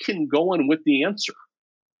so I can go in with the answer.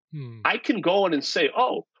 I can go in and say,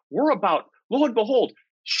 oh, we're about, lo and behold,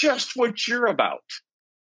 just what you're about,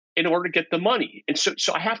 in order to get the money. And so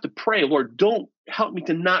I have to pray, Lord, don't help me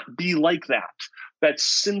to not be like that. That's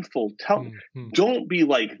sinful. Don't be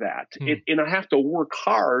like that. And I have to work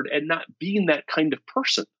hard at not being that kind of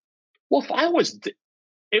person. Well, if I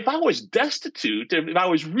was destitute, if I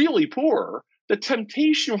was really poor, the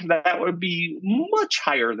temptation for that would be much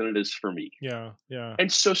higher than it is for me. Yeah, yeah.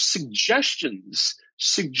 And so suggestions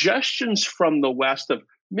from the West of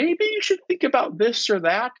maybe you should think about this or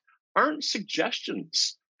that aren't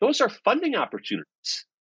suggestions. Those are funding opportunities.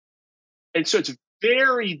 And so it's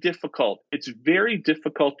very difficult. It's very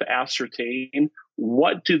difficult to ascertain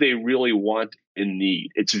what do they really want and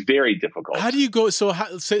need. It's very difficult. How do you go? So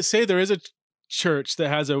say there is a church that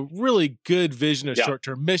has a really good vision of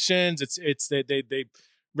short-term missions. They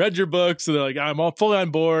read your books, so they're like, I'm all fully on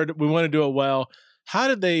board. We want to do it well. How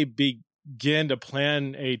do they begin to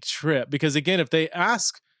plan a trip? Because again, if they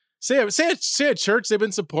ask, say a church they've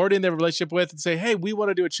been supporting, they have a relationship with, and say, hey, we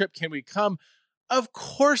want to do a trip. Can we come? Of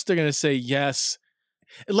course, they're going to say yes.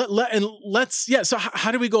 So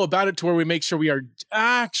how do we go about it to where we make sure we are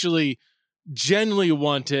actually genuinely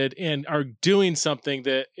wanted and are doing something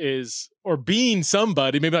that is, or being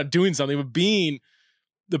somebody, maybe not doing something, but being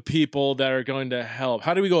the people that are going to help?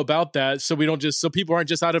 How do we go about that so we don't just, so people aren't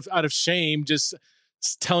just out of shame, just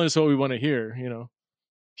telling us what we want to hear,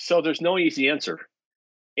 So there's no easy answer.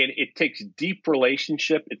 And it takes deep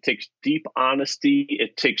relationship. It takes deep honesty.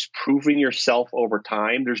 It takes proving yourself over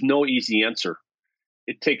time. There's no easy answer.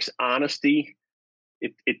 It takes honesty.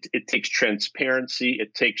 It takes transparency.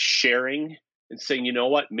 It takes sharing and saying, you know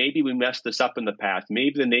what, maybe we messed this up in the past.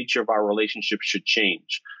 Maybe the nature of our relationship should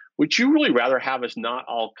change. Would you really rather have us not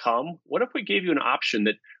all come? What if we gave you an option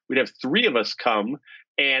that we'd have 3 of us come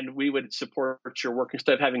and we would support your work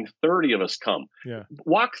instead of having 30 of us come? Yeah.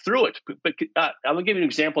 Walk through it. But I'm going to give you an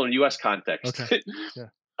example in a U.S. context. Okay.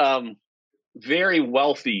 Yeah. Very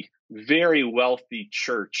wealthy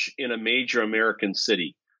church in a major American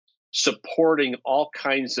city, supporting all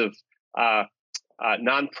kinds of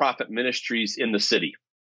nonprofit ministries in the city.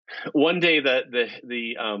 One day,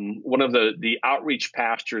 one of the outreach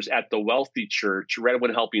pastors at the wealthy church read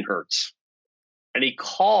When Helping Hurts, and he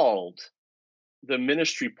called the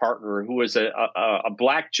ministry partner, who was a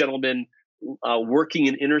black gentleman working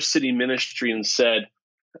in inner city ministry, and said,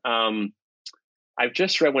 "I've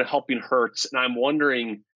just read When Helping Hurts, and I'm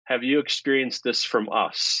wondering, have you experienced this from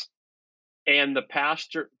us?" And the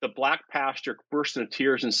black pastor burst into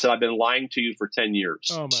tears and said, "I've been lying to you for 10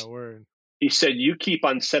 years. Oh, my word. He said, "You keep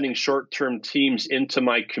on sending short-term teams into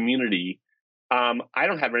my community. I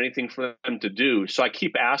don't have anything for them to do. So I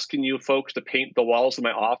keep asking you folks to paint the walls of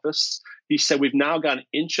my office." He said, "We've now got an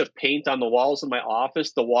inch of paint on the walls of my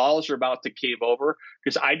office. The walls are about to cave over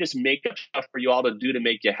because I just make up stuff for you all to do to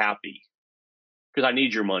make you happy because I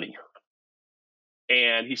need your money."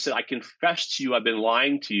 And he said, "I confess to you, I've been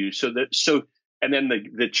lying to you." And then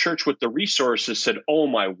the church with the resources said, "Oh,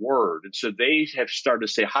 my word." And so they have started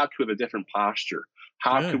to say, how could we have a different posture?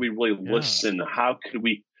 How could we really listen? How could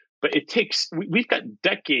we? But we've got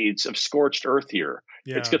decades of scorched earth here.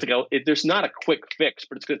 Yeah. It's going to go. There's not a quick fix,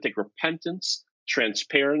 but it's going to take repentance,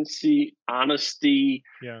 transparency, honesty.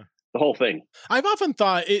 Yeah. The whole thing. I've often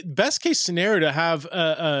thought best case scenario to have,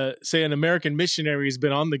 say, an American missionary who's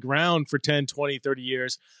been on the ground for 10, 20, 30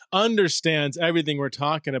 years, understands everything we're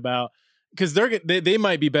talking about, because they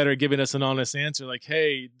might be better at giving us an honest answer, like,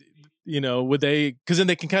 hey, would they, because then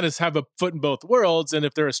they can kind of have a foot in both worlds. And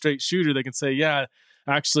if they're a straight shooter, they can say, yeah,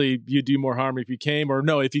 actually, you do more harm if you came, or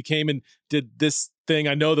no, if you came and did this thing,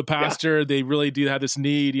 I know the pastor, they really do have this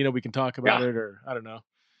need, we can talk about it, or I don't know.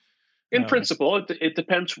 In principle, it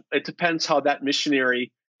depends. It depends how that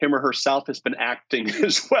missionary, him or herself, has been acting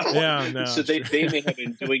as well. Yeah, no, so they may have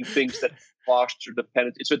been doing things that foster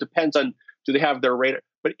dependence. So it depends on, do they have their radar?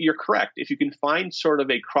 But you're correct. If you can find sort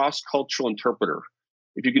of a cross-cultural interpreter,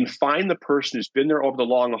 if you can find the person who's been there over the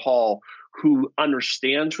long haul, who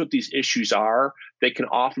understands what these issues are, they can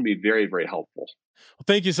often be very, very helpful. Well,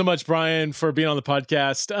 thank you so much, Brian, for being on the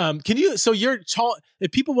podcast.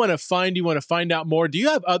 If people want to find you, want to find out more, do you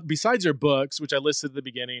have, besides your books, which I listed at the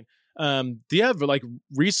beginning, do you have like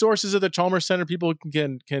resources at the Chalmers Center people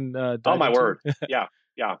can oh, my word. Yeah.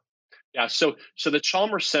 So the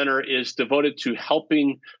Chalmers Center is devoted to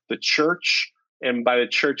helping the church, and by the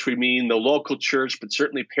church we mean the local church, but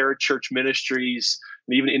certainly parachurch ministries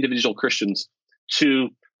and even individual Christians, to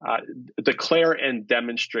declare and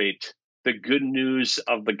demonstrate the good news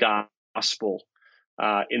of the gospel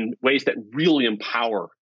in ways that really empower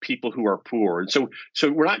people who are poor. And so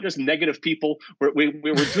we're not just negative people. We're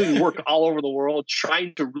doing work all over the world,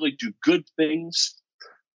 trying to really do good things.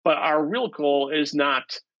 But our real goal is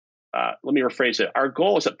not, let me rephrase it. Our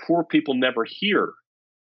goal is that poor people never hear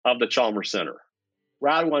of the Chalmers Center.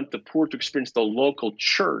 Rather, we want the poor to experience the local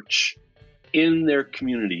church in their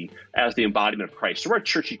community as the embodiment of Christ. So we're a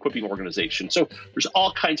church equipping organization. So there's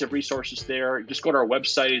all kinds of resources there. Just go to our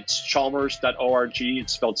website. It's chalmers.org.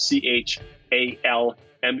 It's spelled CHALMERS. CHALMERS.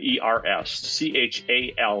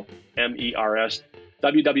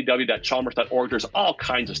 www.chalmers.org. There's all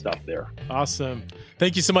kinds of stuff there. Awesome.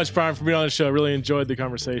 Thank you so much, Brian, for being on the show. I really enjoyed the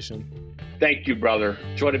conversation. Thank you, brother.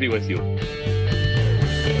 Joy to be with you.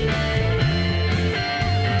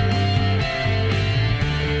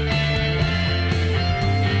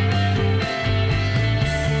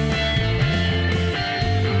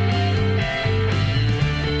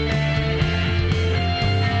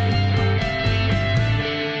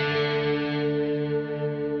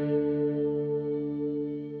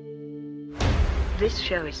 This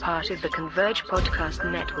show is part of the Converge Podcast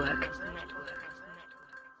Network.